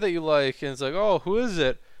the boy that you like, and it's like, oh, who is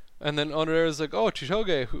it? And then Onodera's like, oh,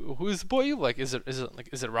 Chitoge, who's the boy you like? Is it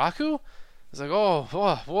Raku? It's like, oh,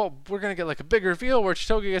 well, we're gonna get like a big reveal where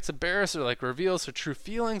Chitoge gets embarrassed or like reveals her true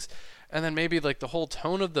feelings, and then maybe like the whole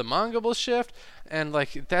tone of the manga will shift, and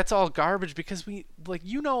like that's all garbage because we like,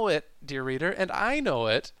 you know it, dear reader, and I know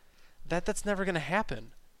it, that's never gonna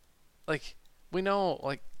happen. Like we know,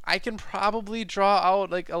 like I can probably draw out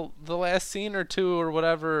like the last scene or two or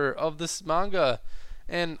whatever of this manga,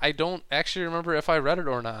 and I don't actually remember if I read it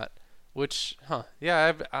or not. Which, yeah, I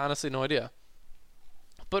have honestly no idea.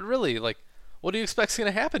 But really, like, what do you expect's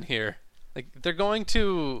gonna happen here? Like, they're going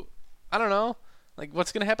to, I don't know, like,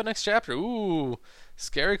 what's gonna happen next chapter? Ooh,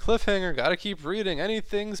 scary cliffhanger. Gotta keep reading.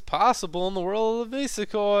 Anything's possible in the world of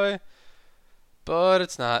Nisekoi. But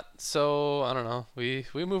it's not. So I don't know. We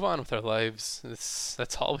move on with our lives.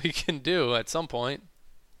 That's all we can do at some point.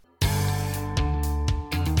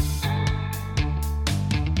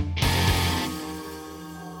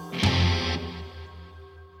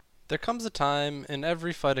 There comes a time in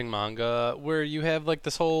every fighting manga where you have like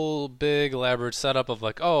this whole big elaborate setup of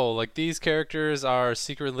like, oh, like these characters are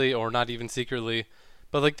secretly or not even secretly,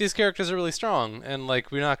 but like these characters are really strong, and like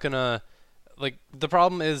we're not gonna, like the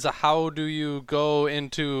problem is how do you go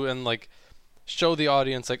into and like show the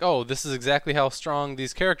audience like, oh, this is exactly how strong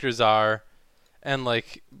these characters are, and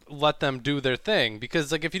like let them do their thing. Because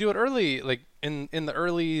like if you do it early, like in the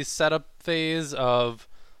early setup phase of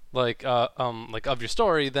like of your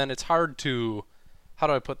story, then it's hard to, how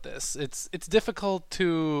do I put this? It's difficult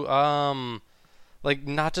to like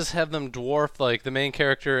not just have them dwarf like the main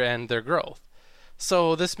character and their growth.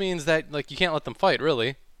 So this means that like you can't let them fight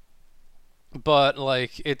really. but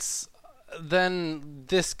like it's then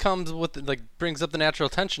this comes with like brings up the natural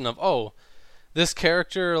tension of, oh, this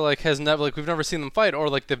character like has never like we've never seen them fight, or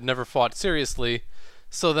like they've never fought seriously.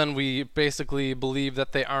 So then we basically believe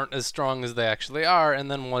that they aren't as strong as they actually are,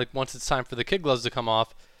 and then like once it's time for the kid gloves to come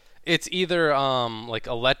off, it's either like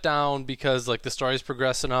a letdown because like the stories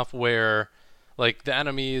progress enough where like the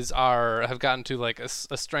enemies are have gotten to like a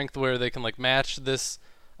strength where they can like match this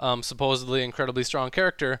supposedly incredibly strong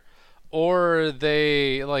character, or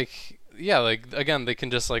they like yeah like again they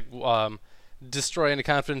can just like destroy any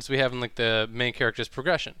confidence we have in like the main character's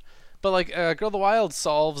progression. But like Girl of the Wild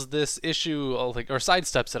solves this issue like or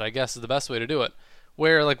sidesteps it, I guess is the best way to do it.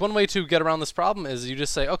 Where like one way to get around this problem is you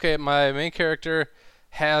just say, okay, my main character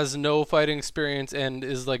has no fighting experience and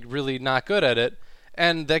is like really not good at it,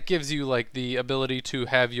 and that gives you like the ability to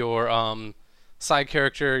have your side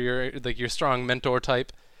character, your like your strong mentor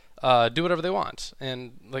type, do whatever they want,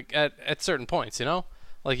 and like at certain points, you know.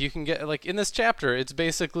 Like you can get like in this chapter, it's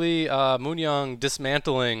basically Moon Young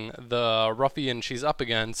dismantling the ruffian she's up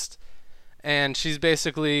against, and she's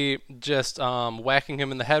basically just whacking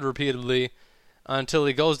him in the head repeatedly until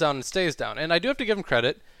he goes down and stays down. And I do have to give him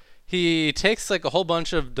credit. He takes like a whole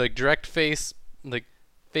bunch of like direct like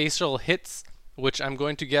facial hits, which I'm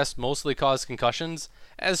going to guess mostly cause concussions,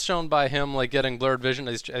 as shown by him like getting blurred vision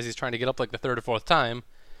as he's trying to get up like the third or fourth time.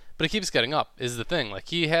 But he keeps getting up is the thing. Like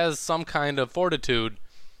he has some kind of fortitude,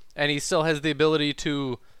 and he still has the ability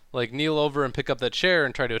to like kneel over and pick up that chair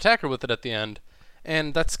and try to attack her with it at the end.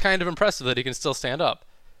 And that's kind of impressive that he can still stand up.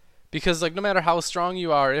 Because like no matter how strong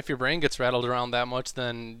you are, if your brain gets rattled around that much,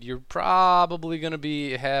 then you're probably going to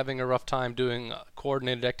be having a rough time doing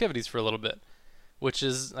coordinated activities for a little bit, which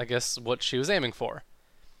is I guess what she was aiming for.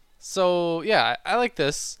 So yeah, I like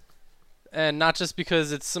this, and not just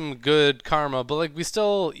because it's some good karma, but like we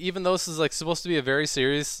still, even though this is like supposed to be a very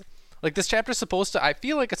serious, like this chapter's supposed to, I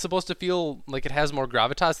feel like it's supposed to feel like it has more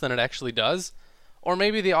gravitas than it actually does, or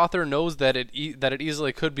maybe the author knows that it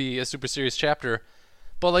easily could be a super serious chapter,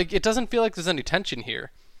 but like it doesn't feel like there's any tension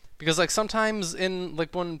here, because like sometimes in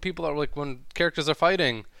like when people are like when characters are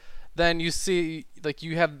fighting, then you see like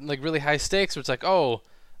you have like really high stakes where it's like, oh,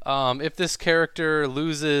 if this character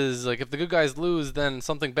loses, like if the good guys lose, then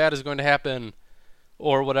something bad is going to happen,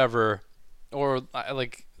 or whatever, or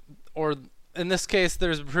like, or in this case,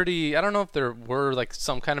 there's pretty. I don't know if there were like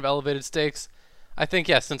some kind of elevated stakes. I think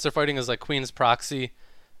yes, since they're fighting as like Queen's proxy,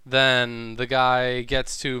 then the guy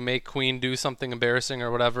gets to make Queen do something embarrassing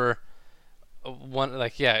or whatever. One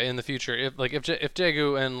like yeah, in the future, if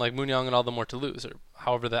Jaegu and like Moonyoung and all them were to lose, or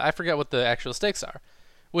however that I forget what the actual stakes are,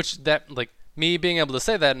 which that like me being able to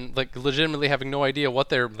say that and like legitimately having no idea what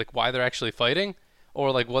they're like why they're actually fighting,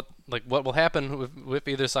 or like what will happen if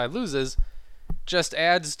either side loses, just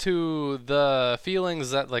adds to the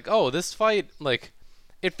feelings that like, oh, this fight, like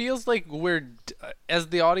it feels like as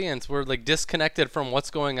the audience we're like disconnected from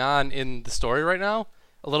what's going on in the story right now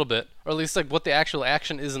a little bit, or at least like what the actual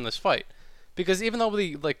action is in this fight, because even though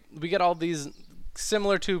we get all these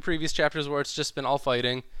similar to previous chapters where it's just been all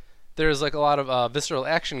fighting, there's like a lot of visceral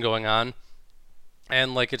action going on,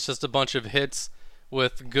 and like it's just a bunch of hits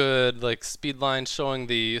with good like speed lines showing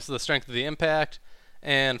the strength of the impact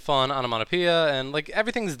and fun onomatopoeia, and like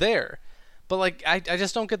everything's there. But like I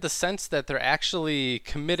just don't get the sense that they're actually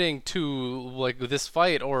committing to like this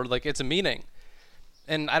fight, or like it's a meaning.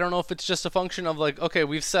 And I don't know if it's just a function of like, okay,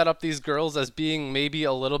 we've set up these girls as being maybe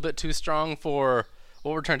a little bit too strong for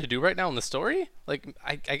what we're trying to do right now in the story. Like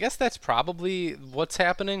I guess that's probably what's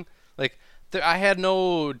happening. Like I had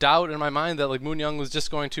no doubt in my mind that like Moon Young was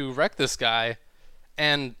just going to wreck this guy,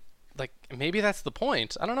 and like maybe that's the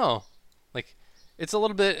point. I don't know. Like it's a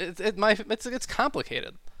little bit it's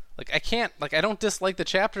complicated. Like I can't like I don't dislike the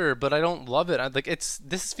chapter, but I don't love it. Like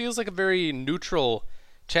this feels like a very neutral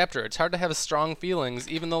chapter. It's hard to have strong feelings,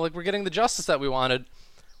 even though like we're getting the justice that we wanted.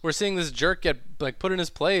 We're seeing this jerk get like put in his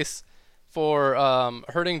place for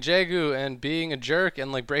hurting Jaegu and being a jerk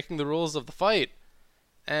and like breaking the rules of the fight,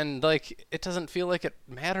 and like it doesn't feel like it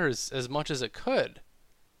matters as much as it could,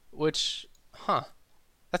 which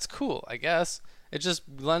that's cool, I guess. It just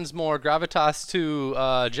lends more gravitas to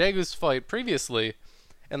Jagu's fight previously,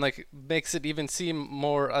 and like makes it even seem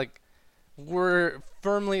more like we're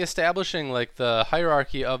firmly establishing like the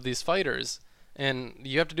hierarchy of these fighters, and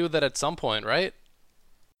you have to do that at some point, right?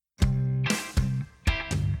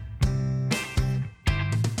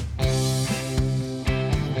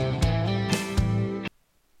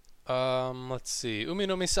 Let's see. Umi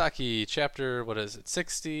no Misaki, chapter, what is it?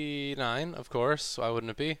 69, of course. Why wouldn't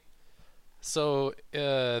it be? So,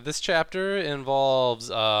 this chapter involves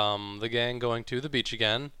the gang going to the beach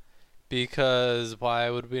again, because why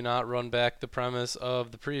would we not run back the premise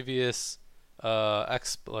of the previous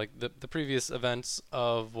the previous events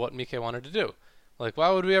of what Mike wanted to do? Like,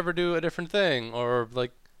 why would we ever do a different thing or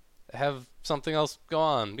like have something else go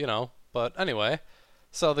on, you know? But anyway,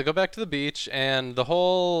 so they go back to the beach, and the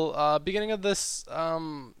whole beginning of this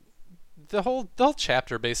the whole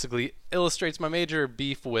chapter basically illustrates my major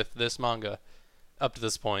beef with this manga up to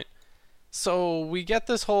this point. So we get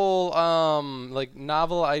this whole like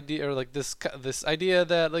novel idea, or like this idea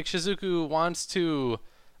that like Shizuku wants to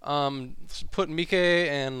put Mike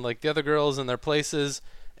and like the other girls in their places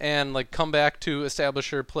and like come back to establish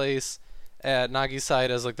her place at Nagi's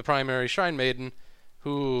side as like the primary shrine maiden,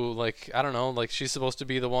 who, like, I don't know, like she's supposed to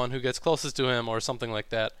be the one who gets closest to him or something like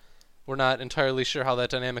that. We're not entirely sure how that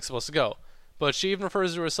dynamic's supposed to go. But she even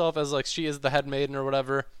refers to herself as like she is the head maiden or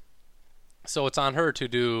whatever. So it's on her to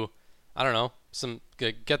do, I don't know, some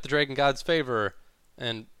get the dragon god's favor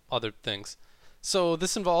and other things. So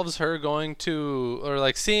this involves her going to, or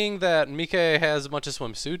like seeing that Mike has a bunch of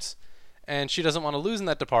swimsuits and she doesn't want to lose in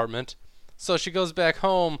that department. So she goes back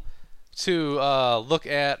home to look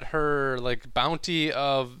at her like bounty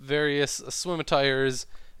of various swim attires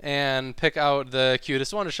and pick out the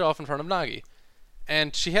cutest one to show off in front of Nagi.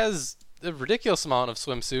 And she has a ridiculous amount of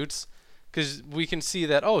swimsuits, because we can see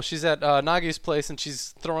that, oh, she's at Nagi's place and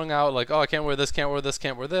she's throwing out like, oh, I can't wear this, can't wear this,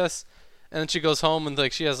 can't wear this. And then she goes home and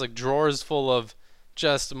like she has like drawers full of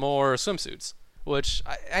just more swimsuits, which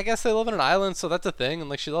I guess they live on an island, so that's a thing. And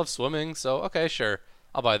like she loves swimming, so okay, sure,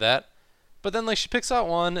 I'll buy that. But then like she picks out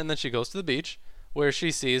one and then she goes to the beach where she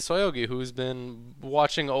sees Soyogi, who's been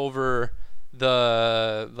watching over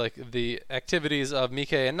the activities of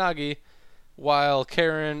Mike and Nagi, while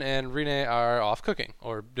Karen and Rine are off cooking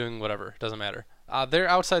or doing whatever. Doesn't matter. They're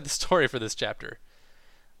outside the story for this chapter,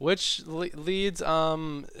 which leads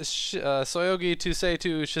Soyogi to say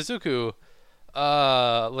to Shizuku,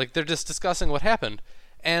 like they're just discussing what happened.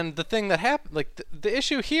 And the thing that happened, like the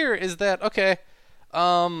issue here is that, okay,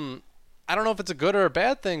 I don't know if it's a good or a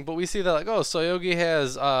bad thing, but we see that like, oh, Soyogi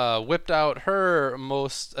has whipped out her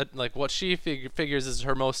most like what she figures is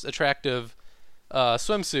her most attractive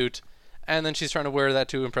swimsuit, and then she's trying to wear that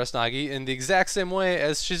to impress Nagi in the exact same way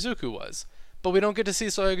as Shizuku was. But we don't get to see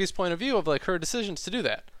Soyogi's point of view of like her decisions to do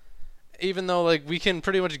that, even though like we can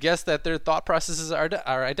pretty much guess that their thought processes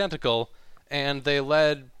are identical, and they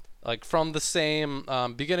led like from the same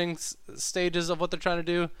beginning stages of what they're trying to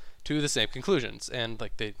do to the same conclusions, and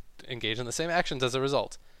like they engage in the same actions as a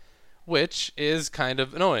result, which is kind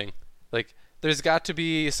of annoying. Like there's got to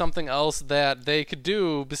be something else that they could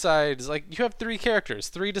do besides, like, you have three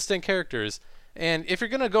distinct characters, and if you're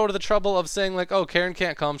gonna go to the trouble of saying like, oh, Karen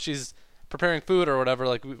can't come, she's preparing food or whatever,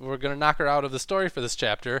 like we're gonna knock her out of the story for this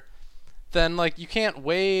chapter, then like you can't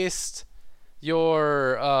waste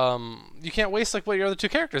your like what your other two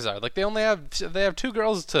characters are. Like they have two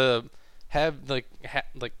girls to have like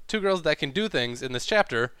two girls that can do things in this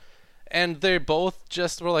chapter, and they both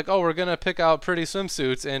just were like, oh, we're gonna pick out pretty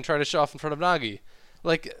swimsuits and try to show off in front of Nagi.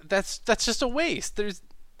 Like that's just a waste.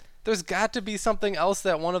 There's got to be something else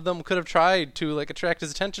that one of them could have tried to like attract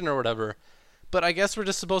his attention or whatever. But I guess we're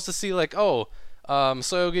just supposed to see like, oh,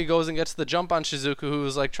 Soyogi goes and gets the jump on Shizuku,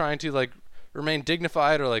 who's like trying to like remain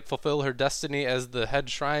dignified or like fulfill her destiny as the head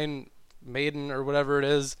shrine maiden or whatever it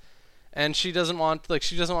is, and she doesn't want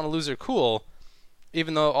to lose her cool,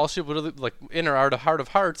 even though all she would like in her heart of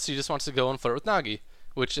hearts, she just wants to go and flirt with Nagi,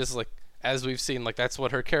 which is like, as we've seen, like that's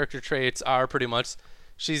what her character traits are pretty much.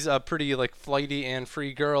 She's a pretty like flighty and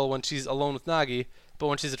free girl when she's alone with Nagi, but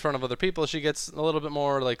when she's in front of other people, she gets a little bit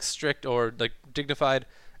more like strict or like dignified,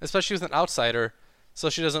 especially with an outsider, so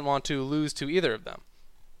she doesn't want to lose to either of them.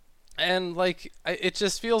 And like it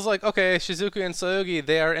just feels like, okay, Shizuku and Soyogi,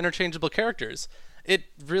 they are interchangeable characters. It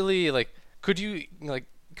really like could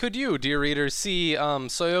you, dear readers, see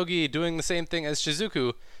Soyogi doing the same thing as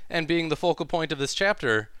Shizuku and being the focal point of this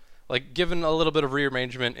chapter? Like, given a little bit of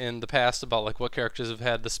rearrangement in the past about like what characters have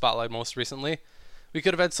had the spotlight most recently, we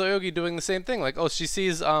could have had Soyogi doing the same thing. Like, oh, she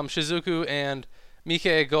sees Shizuku and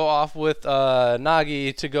Mike go off with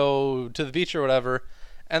Nagi to go to the beach or whatever,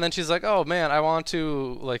 and then she's like, oh man, I want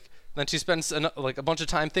to like. Then she spends like a bunch of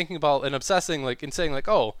time thinking about and obsessing, like, and saying like,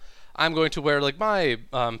 oh, I'm going to wear like my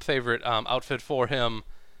favorite outfit for him,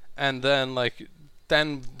 and then like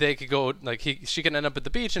then they could go like she can end up at the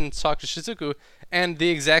beach and talk to Shizuku, and the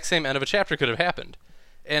exact same end of a chapter could have happened,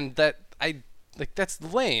 and that's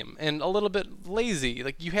lame and a little bit lazy.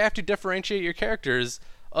 Like you have to differentiate your characters,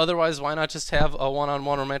 otherwise why not just have a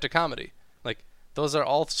one-on-one romantic comedy? Like those are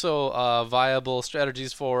also viable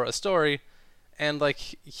strategies for a story, and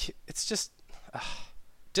like it's just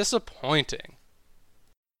disappointing.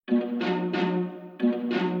 So I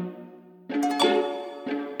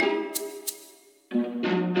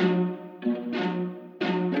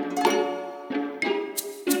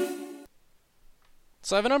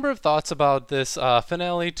have a number of thoughts about this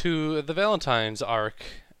finale to the Valentine's arc.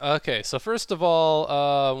 Okay, so first of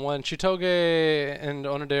all, when Chitoge and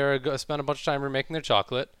Onodera spend a bunch of time remaking their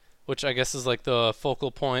chocolate, which I guess is like the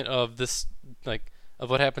focal point of this, like, of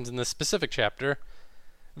what happens in this specific chapter,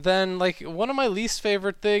 then like one of my least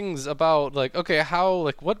favorite things about like, okay, how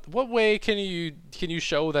like what way can you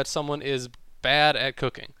show that someone is bad at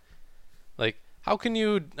cooking? Like, how can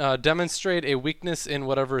you demonstrate a weakness in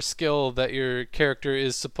whatever skill that your character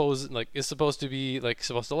is supposed to be like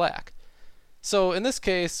supposed to lack? So in this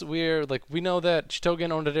case, we know that Chitoge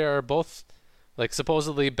and Onodera are both like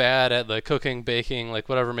supposedly bad at like cooking, baking, like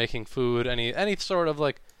whatever, making food, any sort of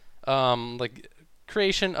like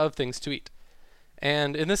creation of things to eat.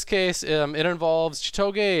 And in this case, it involves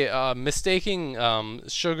Chitoge mistaking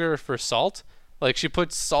sugar for salt. Like she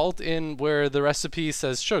puts salt in where the recipe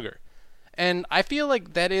says sugar. And I feel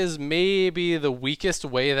like that is maybe the weakest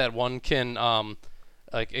way that one can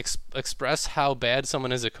express how bad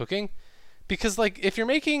someone is at cooking. Because like if you're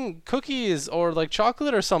making cookies or like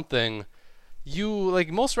chocolate or something, you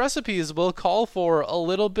like most recipes will call for a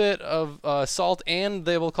little bit of salt and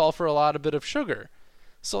they will call for a lot of bit of sugar.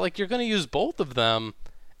 So like you're gonna use both of them,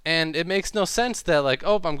 and it makes no sense that like,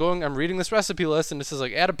 oh, I'm reading this recipe list and it says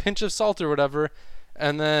like add a pinch of salt or whatever,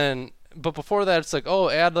 and then but before that it's like, oh,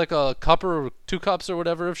 add like a cup or 2 cups or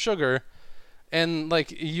whatever of sugar, and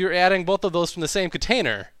like you're adding both of those from the same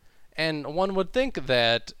container. And one would think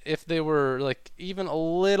that if they were like even a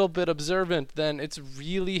little bit observant, then it's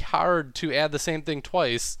really hard to add the same thing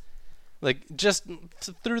twice. Like just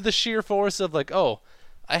through the sheer force of like, oh,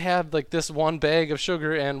 I have like this one bag of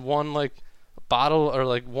sugar and one like bottle or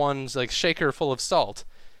like one's like shaker full of salt,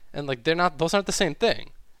 and like those aren't the same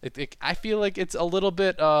thing. I feel like it's a little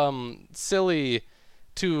bit silly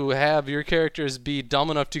to have your characters be dumb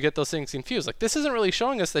enough to get those things confused. Like this isn't really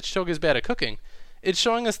showing us that Chitoge is bad at cooking. It's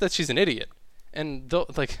showing us that she's an idiot, and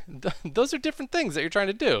those are different things that you're trying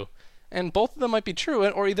to do, and both of them might be true,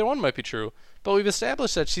 or either one might be true. But we've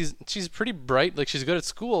established that she's pretty bright, like she's good at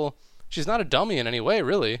school. She's not a dummy in any way,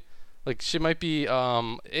 really. Like she might be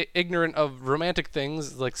ignorant of romantic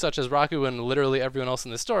things, like such as Raku and literally everyone else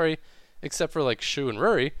in the story, except for like Shu and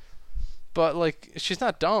Ruri. But like she's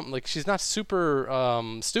not dumb. Like she's not super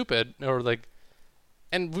stupid or like.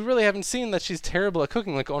 And we really haven't seen that she's terrible at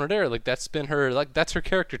cooking like Onodera. Like that's been her that's her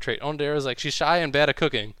character trait. Onodera's like she's shy and bad at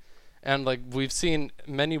cooking. And like we've seen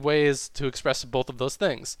many ways to express both of those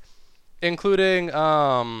things. Including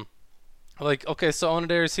like okay, so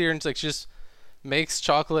Onodera's here and it's like she just makes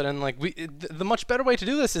chocolate and like the much better way to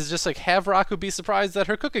do this is just like have Raku be surprised that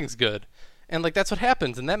her cooking's good. And like that's what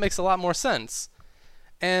happens, and that makes a lot more sense.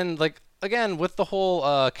 And like again, with the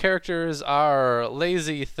whole characters are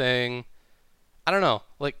lazy thing, I don't know,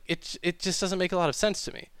 like it just doesn't make a lot of sense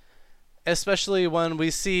to me, especially when we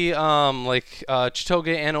see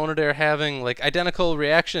Chitoge and Onodera having like identical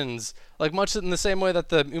reactions, like much in the same way that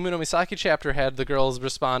the Umi no Misaki chapter had the girls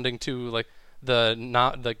responding to like the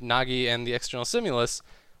Nagi and the external stimulus.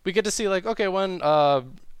 We get to see like okay when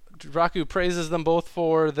Raku praises them both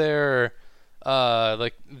for their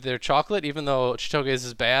chocolate, even though Chitoge's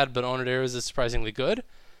is bad but Onodera's is surprisingly good.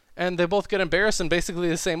 And they both get embarrassed in basically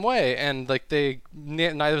the same way, and like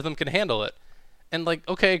neither of them can handle it. And like,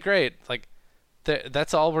 okay, great, like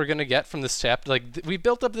that's all we're gonna get from this chapter. Like we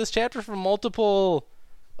built up this chapter from multiple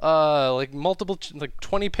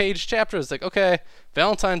 20-page chapters. Like, okay,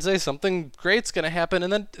 Valentine's Day, something great's gonna happen,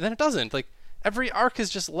 and then it doesn't. Like every arc is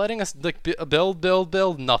just letting us like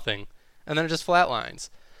build nothing, and then it just flatlines.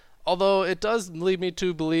 Although it does lead me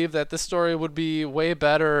to believe that this story would be way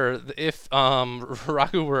better if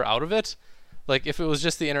Raku were out of it. Like if it was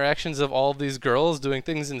just the interactions of all of these girls doing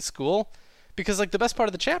things in school. Because like the best part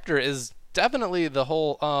of the chapter is definitely the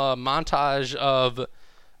whole montage of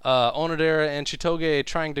Onodera and Chitoge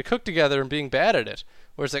trying to cook together and being bad at it.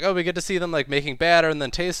 Where it's like, oh, we get to see them like making batter and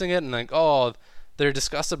then tasting it and like, oh, they're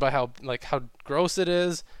disgusted by how gross it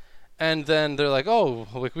is. And then they're like, oh,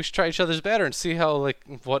 like we should try each other's batter and see how like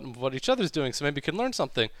what each other's doing, so maybe we can learn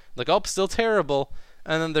something. Like, oh, still terrible.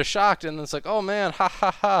 And then they're shocked, and it's like, oh man, ha ha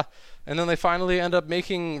ha. And then they finally end up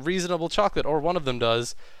making reasonable chocolate, or one of them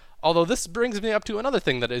does. Although this brings me up to another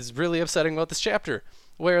thing that is really upsetting about this chapter,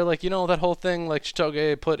 where like that whole thing like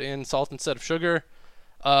Chitoge put in salt instead of sugar.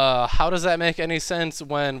 How does that make any sense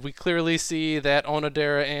when we clearly see that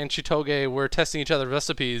Onodera and Chitoge were testing each other's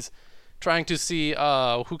recipes, trying to see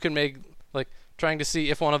who can make trying to see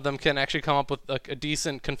if one of them can actually come up with like a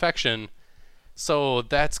decent confection. So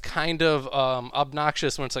that's kind of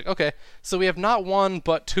obnoxious when it's like, okay, so we have not one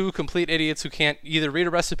but two complete idiots who can't either read a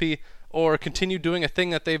recipe or continue doing a thing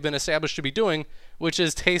that they've been established to be doing, which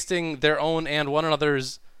is tasting their own and one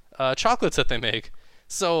another's chocolates that they make.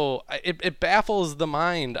 So it baffles the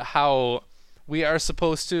mind how we are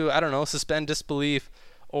supposed to, I don't know, suspend disbelief,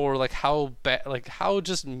 or like how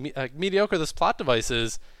just mediocre this plot device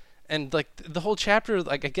is. And like the whole chapter,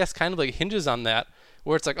 like I guess kind of like hinges on that,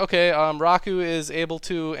 where it's like, okay, Raku is able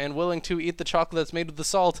to and willing to eat the chocolate that's made with the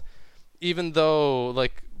salt, even though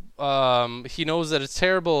like he knows that it's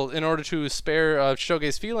terrible, in order to spare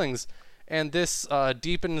Shoge's feelings, and this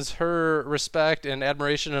deepens her respect and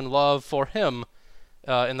admiration and love for him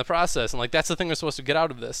in the process. And like that's the thing we're supposed to get out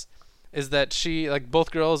of this, is that she, like, both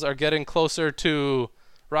girls are getting closer to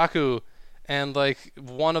Raku, and like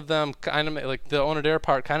one of them kind of like the Onodera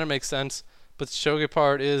part kind of makes sense, but the Shoge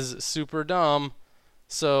part is super dumb.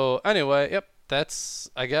 So anyway, yep,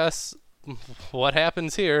 that's I guess what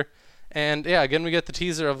happens here. And yeah, again we get the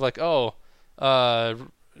teaser of like, oh,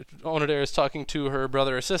 Onodera is talking to her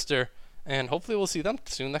brother or sister, and hopefully we'll see them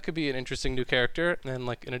soon. That could be an interesting new character, and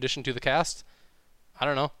like in addition to the cast, I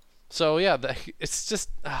don't know. So yeah, it's just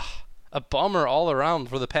a bummer all around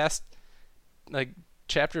for the past like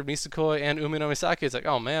chapter of Nisekoi and Umi no Misaki. It's like,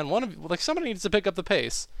 oh man, somebody needs to pick up the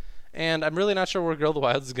pace. And I'm really not sure where Girl of the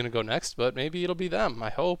Wilds is going to go next, but maybe it'll be them, I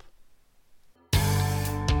hope.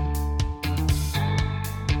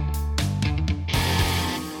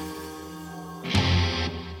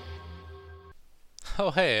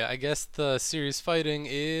 Oh hey, I guess the series fighting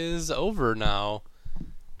is over now,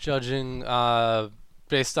 judging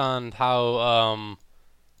based on how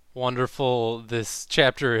wonderful this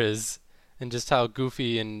chapter is, and just how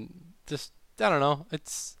goofy, and just, I don't know,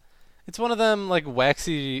 it's one of them like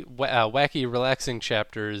wacky, relaxing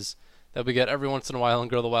chapters that we get every once in a while in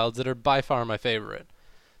Girl of the Wilds that are by far my favorite.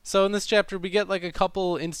 So in this chapter we get like a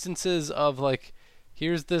couple instances of like,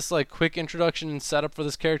 here's this like quick introduction and setup for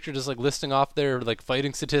this character, just like listing off their like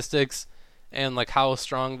fighting statistics and like how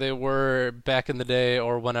strong they were back in the day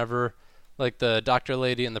or whenever, like the doctor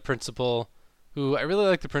lady and the principal, who I really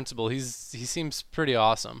like the principal. He seems pretty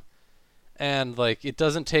awesome. And like it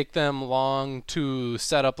doesn't take them long to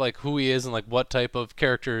set up like who he is and like what type of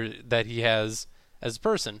character that he has as a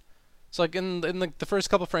person. So like in like the first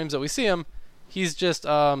couple frames that we see him, he's just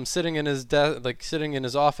sitting in his sitting in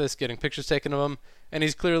his office getting pictures taken of him, and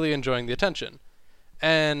he's clearly enjoying the attention.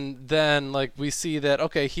 And then like we see that,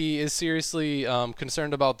 okay, he is seriously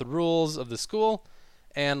concerned about the rules of the school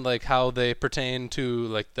and like how they pertain to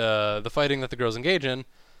like the fighting that the girls engage in.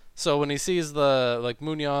 So when he sees the like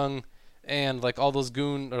Moonyoung and like all those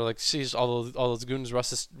sees all those goons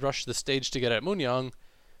rush the stage to get at Moonyoung,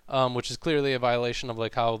 which is clearly a violation of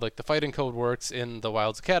like how like the fighting code works in the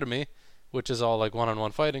Wilds Academy, which is all like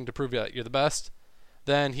one-on-one fighting to prove that you're the best.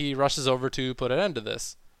 Then he rushes over to put an end to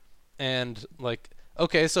this. And like,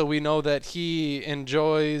 okay, so we know that he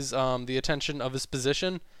enjoys the attention of his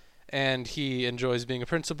position, and he enjoys being a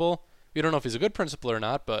principal. We don't know if he's a good principal or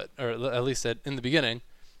not, but or at least in the beginning.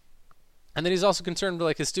 And then he's also concerned with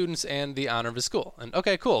like his students and the honor of his school. And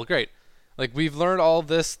okay, cool, great. Like we've learned all of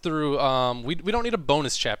this through we don't need a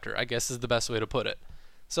bonus chapter, I guess is the best way to put it.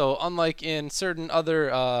 So unlike in certain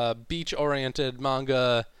other beach-oriented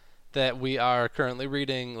manga that we are currently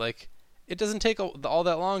reading, like it doesn't take all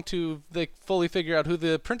that long to like fully figure out who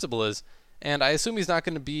the principal is. And I assume he's not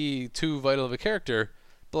going to be too vital of a character,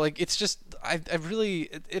 but like it's just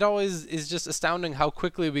it always is just astounding how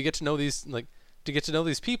quickly we get to know these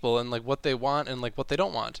people and like what they want and like what they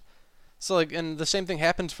don't want. So like, and the same thing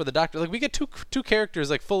happens for the doctor. Like we get two characters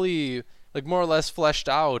like fully like more or less fleshed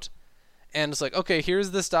out, and it's like, okay,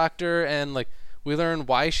 here's this doctor, and like we learn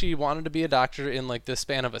why she wanted to be a doctor in like the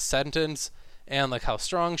span of a sentence, and like how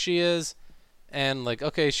strong she is, and like,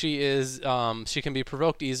 okay, she can be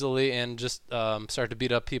provoked easily and just start to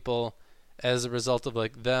beat up people as a result of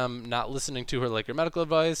like them not listening to her like her medical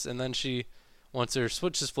advice. And then once her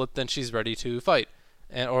switch is flipped, then she's ready to fight,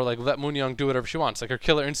 and or like let Moonyoung do whatever she wants. Like her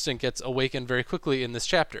killer instinct gets awakened very quickly in this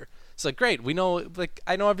chapter. It's like, great, we know, like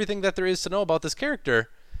I know everything that there is to know about this character.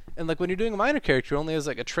 And like when you're doing a minor character, only has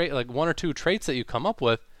like a trait, like one or two traits that you come up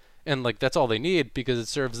with, and like that's all they need because it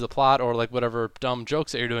serves the plot or like whatever dumb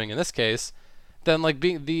jokes that you're doing in this case. Then like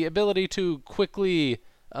being the ability to quickly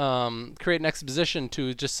create an exposition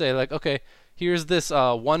to just say like, okay, here's this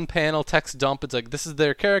one panel text dump. It's like, this is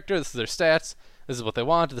their character, this is their stats, this is what they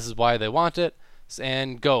want, this is why they want it,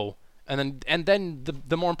 and go. And then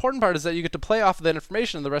the more important part is that you get to play off of that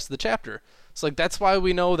information in the rest of the chapter. So like that's why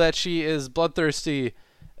we know that she is bloodthirsty,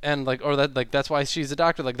 and like, or that like that's why she's a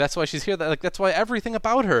doctor, like that's why she's here, that like that's why everything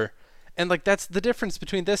about her. And like that's the difference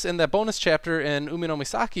between this and that bonus chapter in Umi no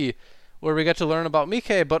Misaki, where we get to learn about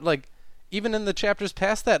Mike. But like even in the chapters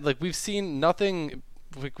past that, like we've seen nothing.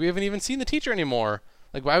 Like, we haven't even seen the teacher anymore.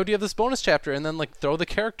 Like why would you have this bonus chapter and then like throw the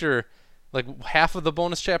character like half of the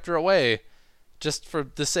bonus chapter away just for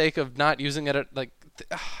the sake of not using it at, like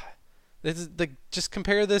this is like just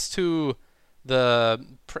compare this to the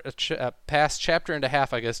past chapter and a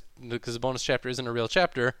half, I guess, because the bonus chapter isn't a real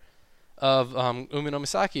chapter of Umi no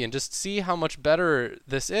Misaki, and just see how much better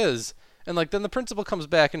this is. And like then the principal comes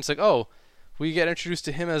back and it's like, oh, we get introduced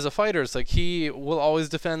to him as a fighter. It's like he will always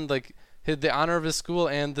defend like the honor of his school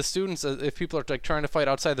and the students if people are like trying to fight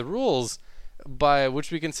outside the rules, by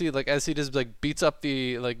which we can see like as he just like beats up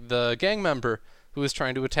the gang member who is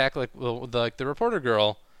trying to attack like the reporter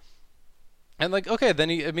girl. And like okay, then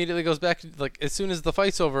he immediately goes back like as soon as the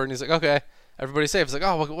fight's over and he's like, okay, everybody's safe. It's like,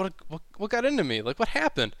 oh, what got into me? Like what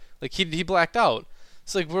happened? Like he blacked out.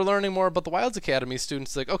 It's like we're learning more about the Wilds Academy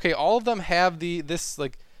students. Like okay, all of them have this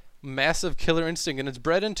like massive killer instinct, and it's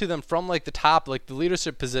bred into them from like the top, like the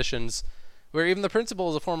leadership positions, where even the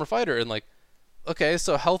principal is a former fighter. And like okay,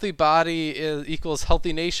 so healthy body equals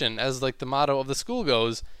healthy nation, as like the motto of the school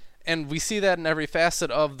goes, and we see that in every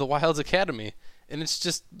facet of the Wilds Academy, and it's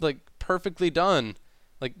just like perfectly done.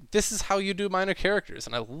 Like this is how you do minor characters,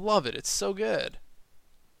 and I love it. It's so good.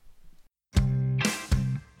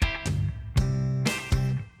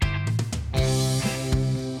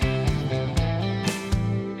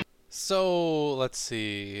 So let's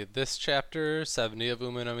see. This chapter 70 of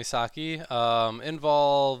Umi no Misaki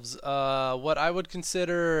involves what I would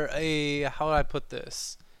consider how would I put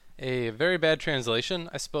this? A very bad translation,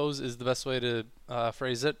 I suppose, is the best way to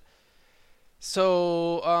phrase it.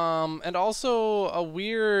 So and also a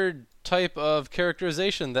weird type of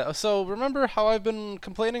characterization. So remember how I've been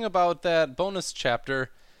complaining about that bonus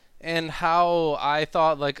chapter, and how I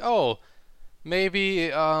thought like, oh, maybe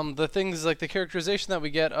the things like the characterization that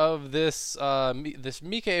we get of this this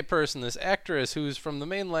Mike person, this actress who's from the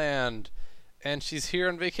mainland, and she's here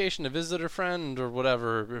on vacation to visit her friend or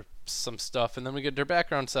whatever, or some stuff, and then we get her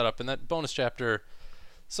background set up in that bonus chapter.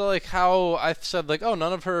 So like how I've said like, oh,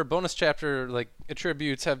 none of her bonus chapter like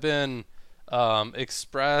attributes have been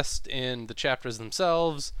expressed in the chapters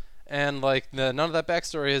themselves, and like none of that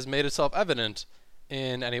backstory has made itself evident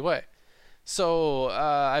in any way. So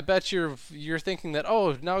I bet you're thinking that,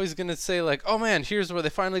 oh, now he's gonna say like, oh man, here's where they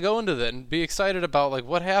finally go into that, and be excited about like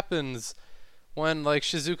what happens when like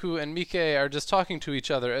Shizuku and Mike are just talking to each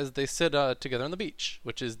other as they sit together on the beach,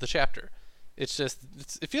 which is the chapter. It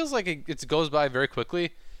feels like it goes by very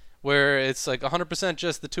quickly, where it's like 100%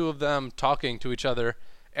 just the two of them talking to each other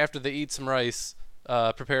after they eat some rice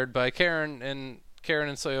prepared by Karen and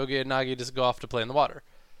Soyogi and Nagi just go off to play in the water.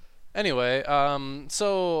 Anyway,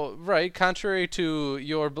 so right, contrary to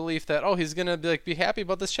your belief that he's gonna be happy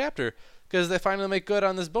about this chapter because they finally make good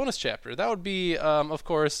on this bonus chapter. That would be, of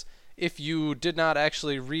course, if you did not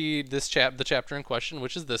actually read the chapter in question,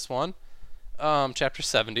 which is this one, chapter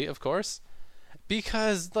 70, of course.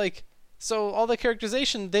 Because, so all the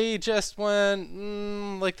characterization, they just went,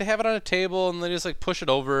 they have it on a table and they just, push it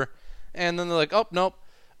over. And then they're like, oh, nope.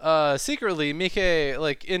 Secretly,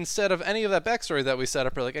 Mike, instead of any of that backstory that we set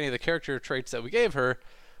up or, any of the character traits that we gave her,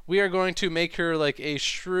 we are going to make her, a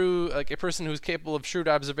shrewd, a person who's capable of shrewd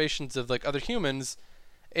observations of, other humans,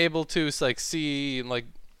 able to, see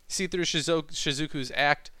through Shizuku's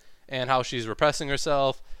act and how she's repressing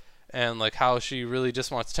herself and, how she really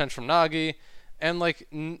just wants attention from Nagi. And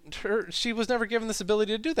she was never given this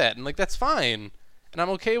ability to do that, and that's fine. And I'm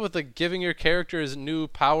okay with giving your characters new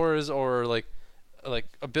powers or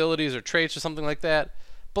abilities or traits or something like that.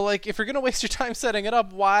 But if you're gonna waste your time setting it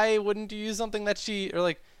up, why wouldn't you use something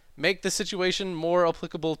that make the situation more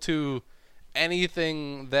applicable to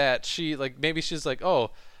anything that she maybe she's oh,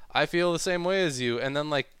 I feel the same way as you, and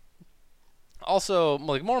then also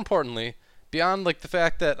more importantly, beyond the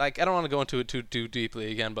fact that I don't want to go into it too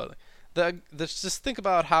deeply again, but just think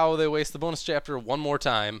about how they waste the bonus chapter one more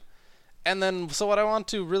time. And then, so what I want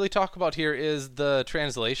to really talk about here is the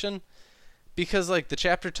translation, because the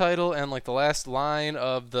chapter title and the last line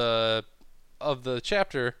of the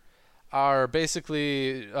chapter are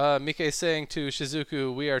basically Mike saying to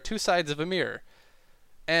Shizuku, "We are two sides of a mirror."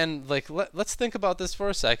 And let's think about this for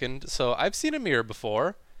a second. So I've seen a mirror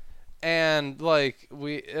before, and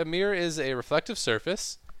a mirror is a reflective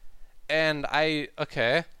surface, and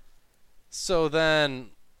okay. So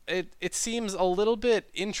then it seems a little bit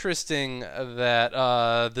interesting that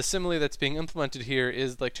the simile that's being implemented here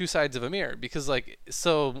is two sides of a mirror, because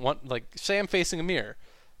say I'm facing a mirror,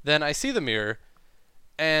 then I see the mirror,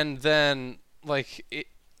 and then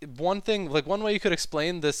one thing, like one way you could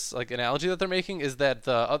explain this like analogy that they're making is that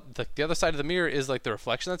the other side of the mirror is like the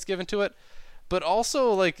reflection that's given to it. But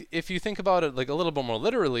also, like, if you think about it like a little bit more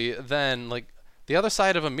literally, then like the other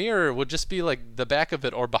side of a mirror would just be like the back of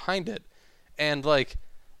it or behind it. And like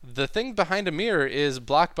the thing behind a mirror is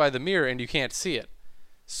blocked by the mirror and you can't see it.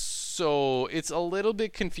 So it's a little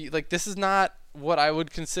bit confused. Like, this is not what I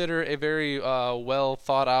would consider a very well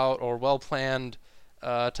thought out or well planned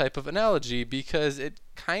type of analogy, because it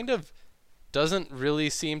kind of doesn't really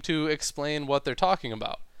seem to explain what they're talking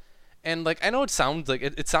about. And like, I know it sounds like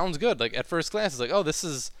it sounds good. Like at first glance, it's like, oh, this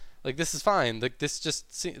is fine. Like this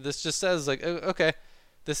just says like, okay,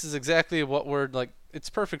 this is exactly what we're like. It's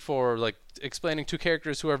perfect for like explaining two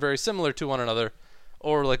characters who are very similar to one another,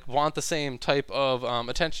 or like want the same type of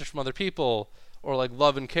attention from other people, or like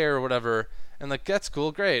love and care or whatever. And like, that's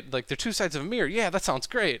cool, great. Like, they're two sides of a mirror. Yeah, that sounds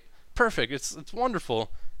great. Perfect. It's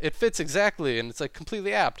wonderful. It fits exactly, and it's like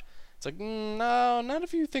completely apt. It's like, no, not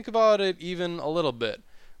if you think about it even a little bit,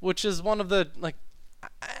 which is one of the like,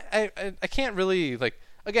 I can't really like.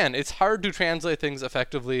 Again, it's hard to translate things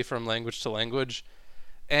effectively from language to language,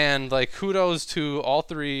 and like kudos to all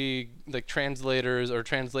three like translators or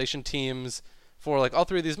translation teams for like all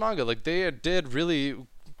three of these manga. Like, they did really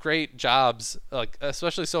great jobs, like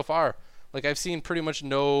especially so far. Like, I've seen pretty much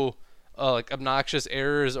no like obnoxious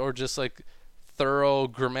errors or just like thorough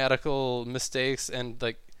grammatical mistakes, and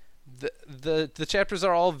like the chapters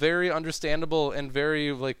are all very understandable and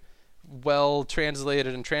very like well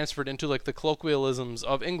translated and transferred into like the colloquialisms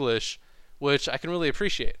of English, which I can really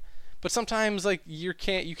appreciate. But sometimes like you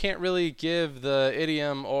can't really give the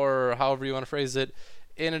idiom or however you want to phrase it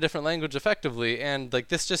in a different language effectively, and like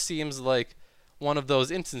this just seems like one of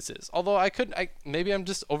those instances. Although maybe I'm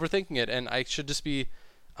just overthinking it, and I should just be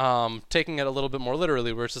taking it a little bit more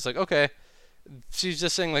literally, where it's just like, okay, she's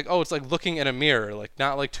just saying like, oh, it's like looking in a mirror, like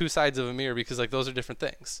not like two sides of a mirror, because like those are different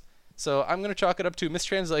things. So I'm gonna chalk it up to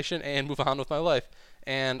mistranslation and move on with my life.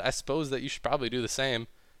 And I suppose that you should probably do the same,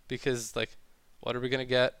 because like, what are we gonna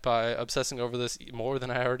get by obsessing over this more than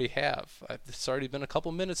I already have? It's already been a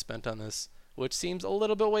couple minutes spent on this, which seems a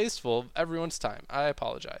little bit wasteful of everyone's time. I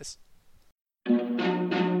apologize.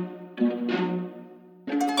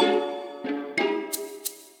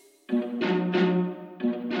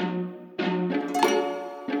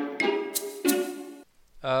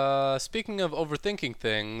 Speaking of overthinking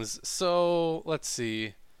things, so let's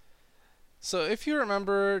see. So if you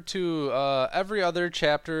remember to every other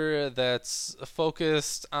chapter that's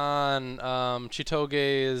focused on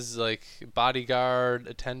Chitoge's like bodyguard,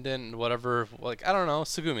 attendant, whatever, like I don't know,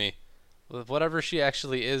 Sugumi, whatever she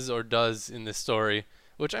actually is or does in this story,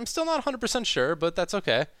 which I'm still not 100% sure, but that's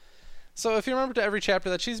okay. So if you remember to every chapter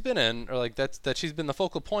that she's been in, or like that she's been the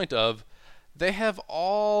focal point of, they have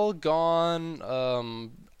all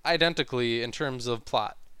gone identically in terms of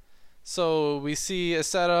plot. So we see a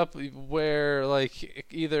setup where like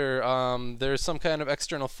either there's some kind of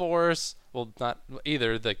external force. Well, not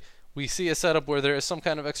either. Like, we see a setup where there is some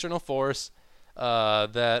kind of external force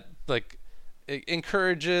that like it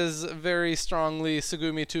encourages very strongly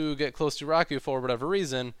Sugumi to get close to Raku for whatever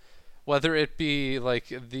reason, whether it be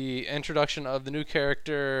like the introduction of the new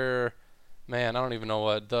character. Man, I don't even know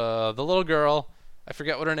what the little girl. I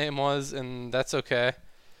forget what her name was, and that's okay.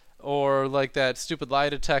 Or like that stupid lie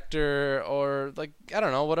detector, or like I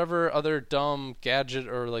don't know, whatever other dumb gadget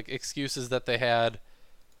or like excuses that they had,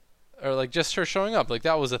 or like just her showing up, like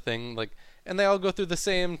that was a thing. Like, and they all go through the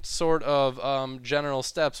same sort of general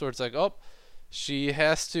steps where it's like, oh, she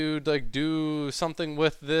has to like do something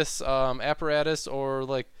with this apparatus, or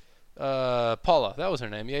like Paula, that was her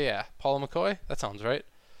name. Yeah, Paula McCoy. That sounds right.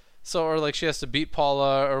 So, or like she has to beat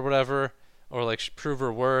Paula or whatever, or like prove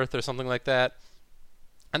her worth or something like that.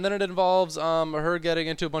 And then it involves her getting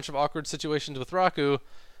into a bunch of awkward situations with Raku,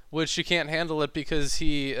 which she can't handle it because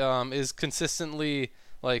he is consistently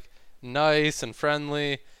like nice and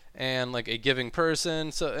friendly and like a giving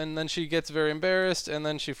person. So, and then she gets very embarrassed, and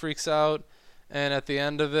then she freaks out. And at the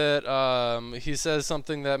end of it, he says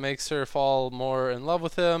something that makes her fall more in love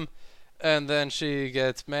with him. And then she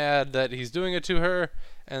gets mad that he's doing it to her.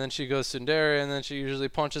 And then she goes tsundere, and then she usually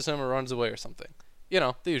punches him or runs away or something. You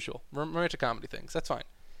know, the usual romantic comedy things. That's fine.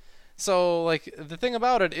 So, like, the thing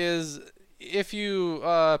about it is, if you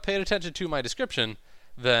paid attention to my description,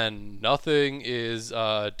 then nothing is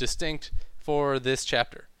distinct for this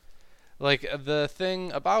chapter. Like, the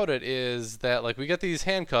thing about it is that, like, we get these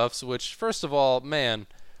handcuffs, which, first of all, man,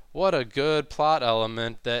 what a good plot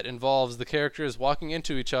element that involves the characters walking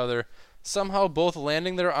into each other, somehow both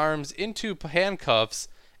landing their arms into handcuffs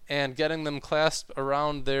and getting them clasped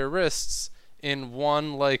around their wrists in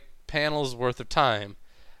one, like, panel's worth of time.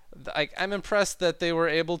 I'm impressed that they were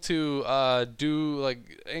able to do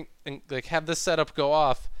like have this setup go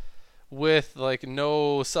off with like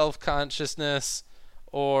no self-consciousness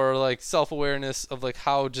or like self-awareness of like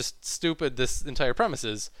how just stupid this entire premise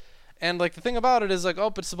is. And like the thing about it is like,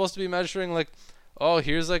 oh, it's supposed to be measuring like, oh,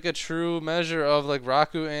 here's like a true measure of like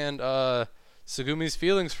Raku and Sugumi's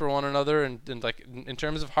feelings for one another, and like in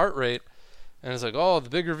terms of heart rate. And it's like, oh, the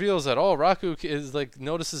big reveal is that, oh, Raku is like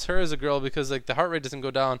notices her as a girl because like the heart rate doesn't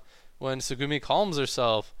go down when Sugumi calms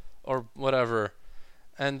herself or whatever.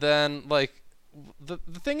 And then like the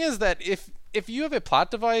thing is that if you have a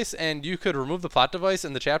plot device and you could remove the plot device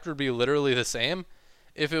and the chapter would be literally the same,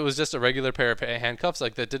 if it was just a regular pair of handcuffs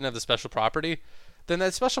like that didn't have the special property, then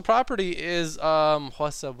that special property is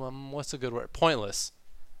what's a good word? Pointless.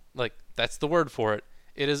 Like that's the word for it.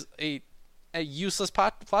 It is a useless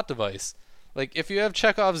plot device. Like if you have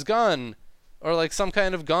Chekhov's gun or like some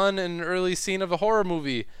kind of gun in an early scene of a horror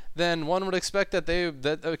movie, then one would expect that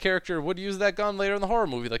a character would use that gun later in the horror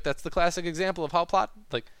movie. Like that's the classic example of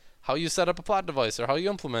how you set up a plot device or how you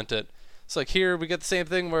implement it. So like here we get the same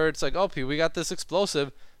thing where it's like, oh, we got this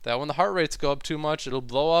explosive that when the heart rates go up too much, it'll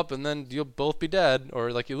blow up and then you'll both be dead,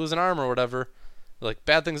 or like you lose an arm or whatever. Like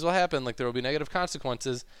bad things will happen, like there will be negative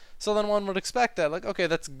consequences. So then one would expect that, like, okay,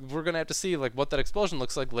 we're gonna have to see like what that explosion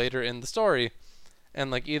looks like later in the story,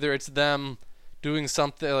 and like either it's them doing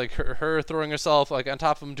something like her throwing herself like on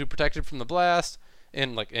top of him to protect him from the blast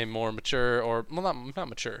in like a more mature, or well, not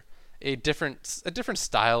mature, a different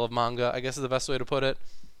style of manga, I guess is the best way to put it.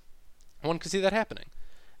 One could see that happening.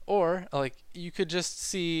 Or like you could just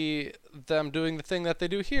see them doing the thing that they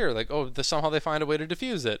do here, like somehow they find a way to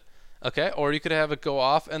diffuse it. Okay, or you could have it go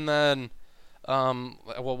off and then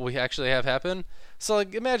what we actually have happen. So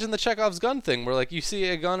like imagine the Chekhov's gun thing where like you see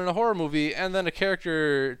a gun in a horror movie and then a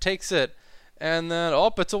character takes it and then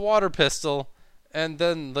it's a water pistol and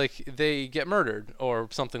then like they get murdered or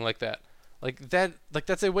something like that.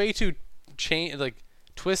 That's a way to change, like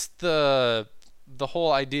twist the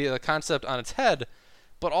whole idea, the concept on its head,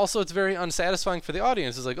 but also it's very unsatisfying for the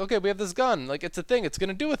audience. It's like, okay, we have this gun, like it's a thing, it's going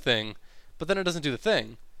to do a thing, but then it doesn't do the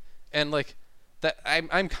thing. And like that,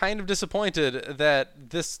 I'm kind of disappointed that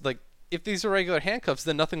this, like, if these were regular handcuffs,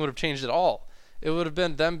 then nothing would have changed at all. It would have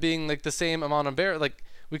been them being like the same amount of like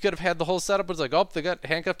we could have had the whole setup was like, oh, they got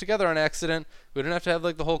handcuffed together on accident. We didn't have to have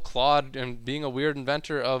like the whole Claude and being a weird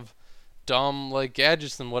inventor of dumb like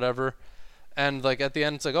gadgets and whatever. And like at the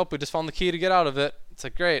end, it's like, oh, we just found the key to get out of it. It's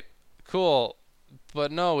like, great, cool, but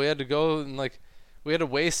no, we had to go and like. We had to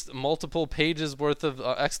waste multiple pages worth of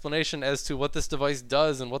explanation as to what this device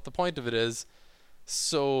does and what the point of it is.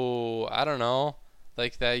 So, I don't know.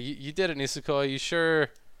 Like that, you did it, Nisekoi. You sure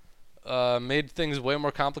made things way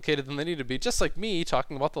more complicated than they need to be. Just like me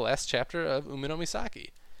talking about the last chapter of Umi no Misaki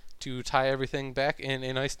to tie everything back in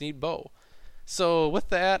a nice, neat bow. So, with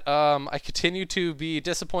that, I continue to be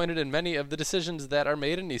disappointed in many of the decisions that are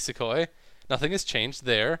made in Nisekoi. Nothing has changed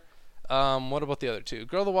there. What about the other two?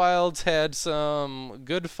 Girl of the Wilds had some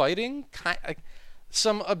good fighting,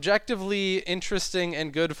 some objectively interesting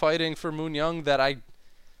and good fighting for Moon Young that I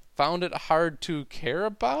found it hard to care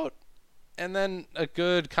about, and then a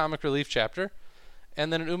good comic relief chapter.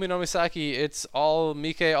 And then in Umi no Misaki, it's all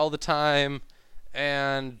Mike all the time,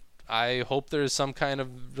 and I hope there's some kind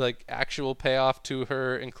of like actual payoff to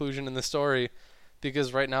her inclusion in the story,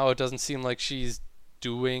 because right now it doesn't seem like she's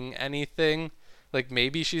doing anything. Like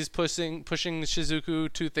maybe she's pushing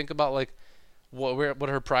Shizuku to think about like what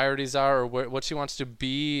her priorities are, or what she wants to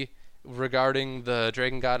be regarding the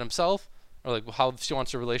Dragon God himself, or like how she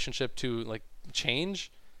wants her relationship to like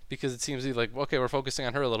change, because it seems like, okay, we're focusing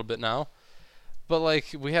on her a little bit now, but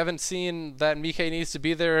like we haven't seen that Mike needs to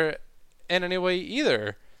be there in any way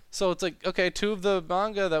either. So it's like, okay, two of the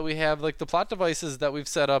manga that we have, like the plot devices that we've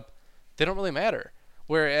set up, they don't really matter.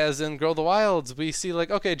 Whereas in Girl of the Wilds, we see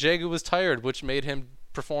like, okay, Jagu was tired, which made him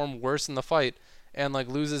perform worse in the fight and like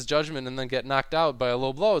lose his judgment and then get knocked out by a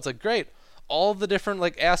low blow. It's like, great. All the different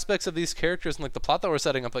like aspects of these characters and like the plot that we're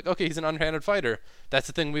setting up, like, okay, he's an underhanded fighter. That's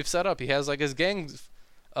the thing we've set up. He has like his gangs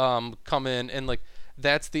come in, and like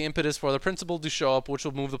that's the impetus for the principal to show up, which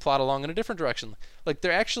will move the plot along in a different direction. Like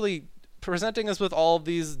they're actually presenting us with all of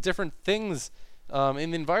these different things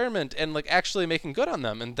in the environment and like actually making good on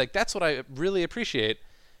them, and like that's what I really appreciate,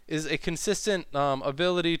 is a consistent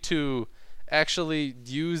ability to actually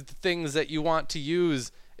use the things that you want to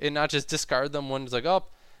use and not just discard them when it's like, oh,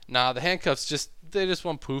 nah, the handcuffs just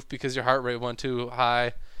went poof because your heart rate went too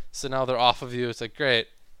high, so now they're off of you. It's like, great,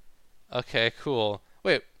 okay, cool.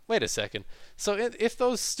 Wait a second. So if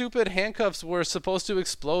those stupid handcuffs were supposed to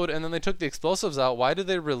explode and then they took the explosives out, why did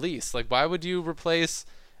they release? Like, why would you replace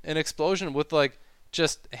an explosion with like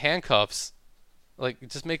just handcuffs. Like,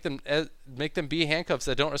 just make them be handcuffs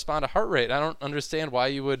that don't respond to heart rate. I don't understand why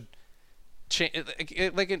you would change.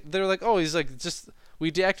 They're like, oh, he's like, just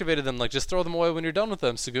we deactivated them. Like, just throw them away when you're done with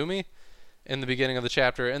them, Sugumi, in the beginning of the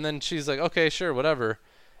chapter. And then she's like, okay, sure, whatever.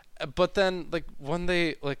 But then, like, when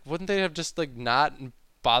they wouldn't they have just like not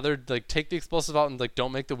bothered, like, take the explosive out and like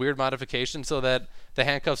don't make the weird modification so that the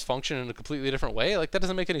handcuffs function in a completely different way? Like, that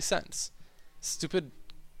doesn't make any sense. Stupid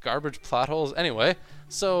garbage plot holes. Anyway,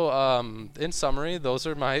 so in summary, those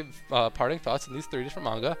are my parting thoughts on these 3 different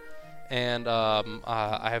manga. And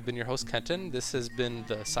I have been your host, Kenton. This has been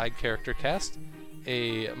the Side Character Cast,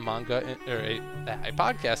 a manga or a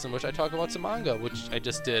podcast in which I talk about some manga, which I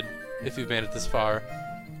just did. If you've made it this far,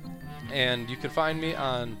 and you can find me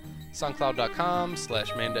on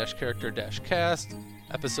SoundCloud.com/main-character-cast.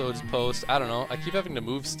 Episodes post. I don't know. I keep having to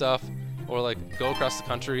move stuff or like go across the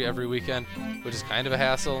country every weekend, which is kind of a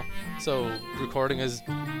hassle. So recording has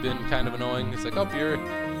been kind of annoying. It's like, oh, you're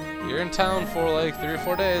in town for like 3 or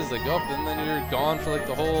 4 days, like, oh, and then you're gone for like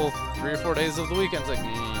the whole 3 or 4 days of the weekend. It's like,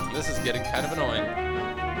 this is getting kind of annoying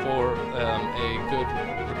for a good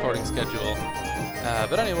recording schedule.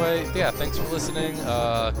 But anyway, yeah, thanks for listening.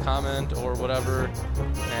 Comment or whatever,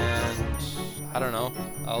 and I don't know.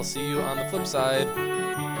 I'll see you on the flip side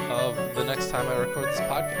of the next time I record this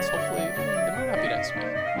podcast. Hopefully, it might not be next week.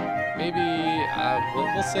 Maybe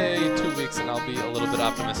we'll say 2 weeks, and I'll be a little bit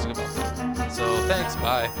optimistic about that. So thanks.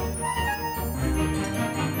 Bye.